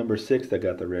might have been number 6 that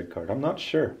got the red card. I'm not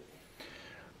sure.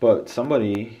 But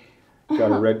somebody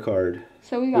got a red card.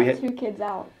 So we got 2 kids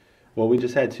out. Well, we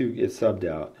just had 2 get subbed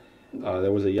out.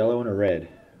 There was a yellow and a red.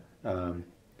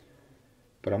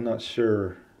 But I'm not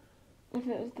sure If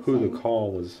it was the who same. the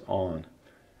call was on.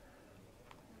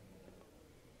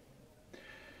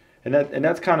 And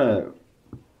that's kind of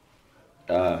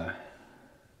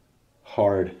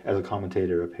hard as a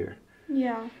commentator up here.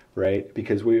 Yeah. Right?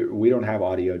 Because we don't have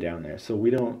audio down there. So we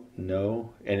don't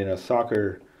know. And in a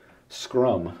soccer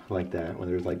scrum like that, when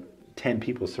there's 10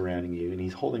 people surrounding you and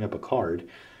he's holding up a card,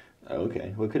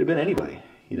 okay, well, it could have been anybody.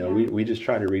 You know, Yeah. we just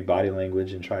try to read body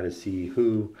language and try to see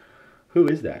who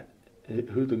is that?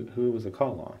 Who was the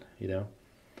call on, you know?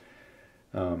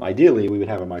 Ideally, we would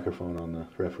have a microphone on the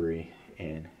referee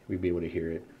and we'd be able to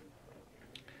hear it.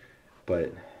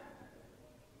 But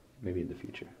maybe in the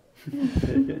future.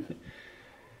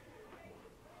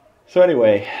 So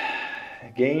anyway,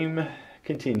 game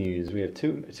continues. We have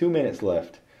two minutes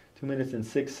left. 2 minutes and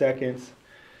 6 seconds.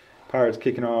 Pirates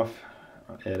kicking off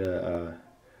at a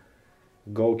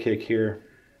Goal kick here.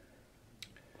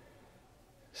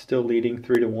 Still leading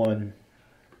 3-1.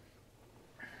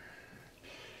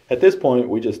 At this point,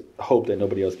 we just hope that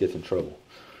nobody else gets in trouble.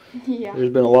 Yeah. There's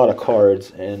been a lot of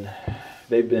cards, and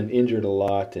they've been injured a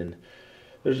lot, and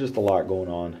there's just a lot going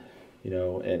on, you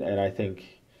know. And I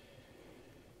think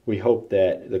we hope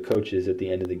that the coaches at the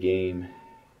end of the game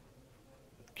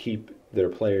keep their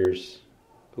players,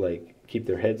 keep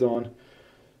their heads on,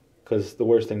 because the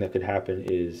worst thing that could happen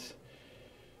is,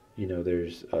 you know,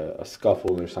 there's a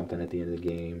scuffle or something at the end of the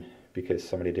game because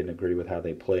somebody didn't agree with how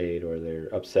they played, or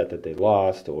they're upset that they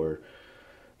lost, or,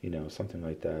 you know, something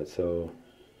like that. So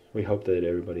we hope that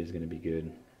everybody's going to be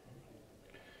good.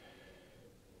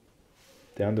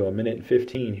 Down to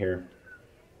 1:15 here.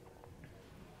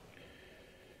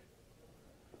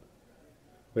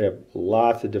 We have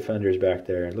lots of defenders back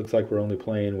there. It looks like we're only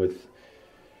playing with,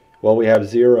 well, we have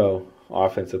 0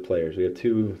 offensive players. We have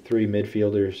 2, 3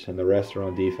 midfielders, and the rest are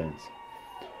on defense.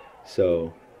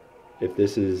 So if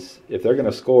they're going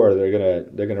to score, they're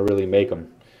going to really make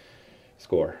them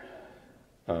score.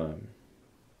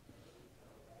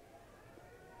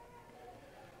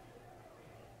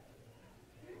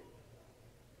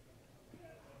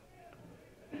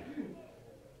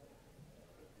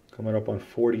 Coming up on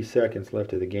 40 seconds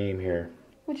left of the game here.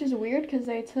 Which is weird because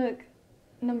they took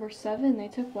number 7. They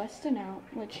took Weston out,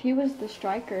 which he was the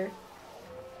striker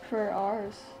for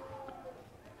ours.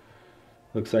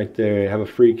 Looks like they have a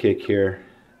free kick here.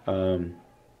 Trying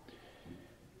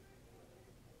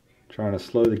to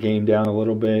slow the game down a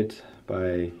little bit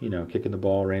by, you know, kicking the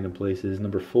ball random places.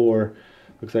 Number 4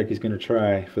 looks like he's going to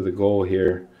try for the goal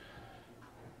here.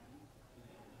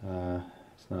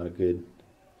 It's not a good.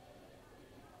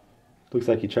 Looks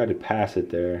like he tried to pass it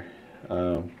there.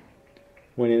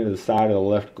 Went into the side of the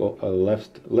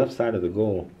left side of the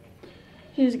goal.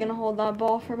 He's gonna hold that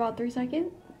ball for about 3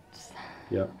 seconds.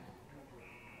 Yep.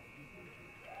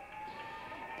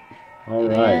 All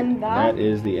right. And that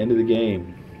is the end of the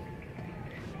game.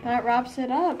 That wraps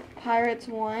it up. Pirates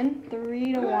won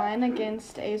 3-1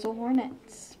 against Azle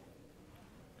Hornets.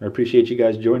 I appreciate you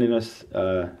guys joining us.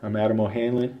 I'm Adam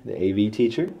O'Hanlon, the AV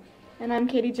teacher. And I'm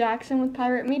Katie Jackson with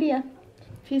Pirate Media.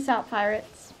 Peace out,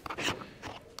 Pirates.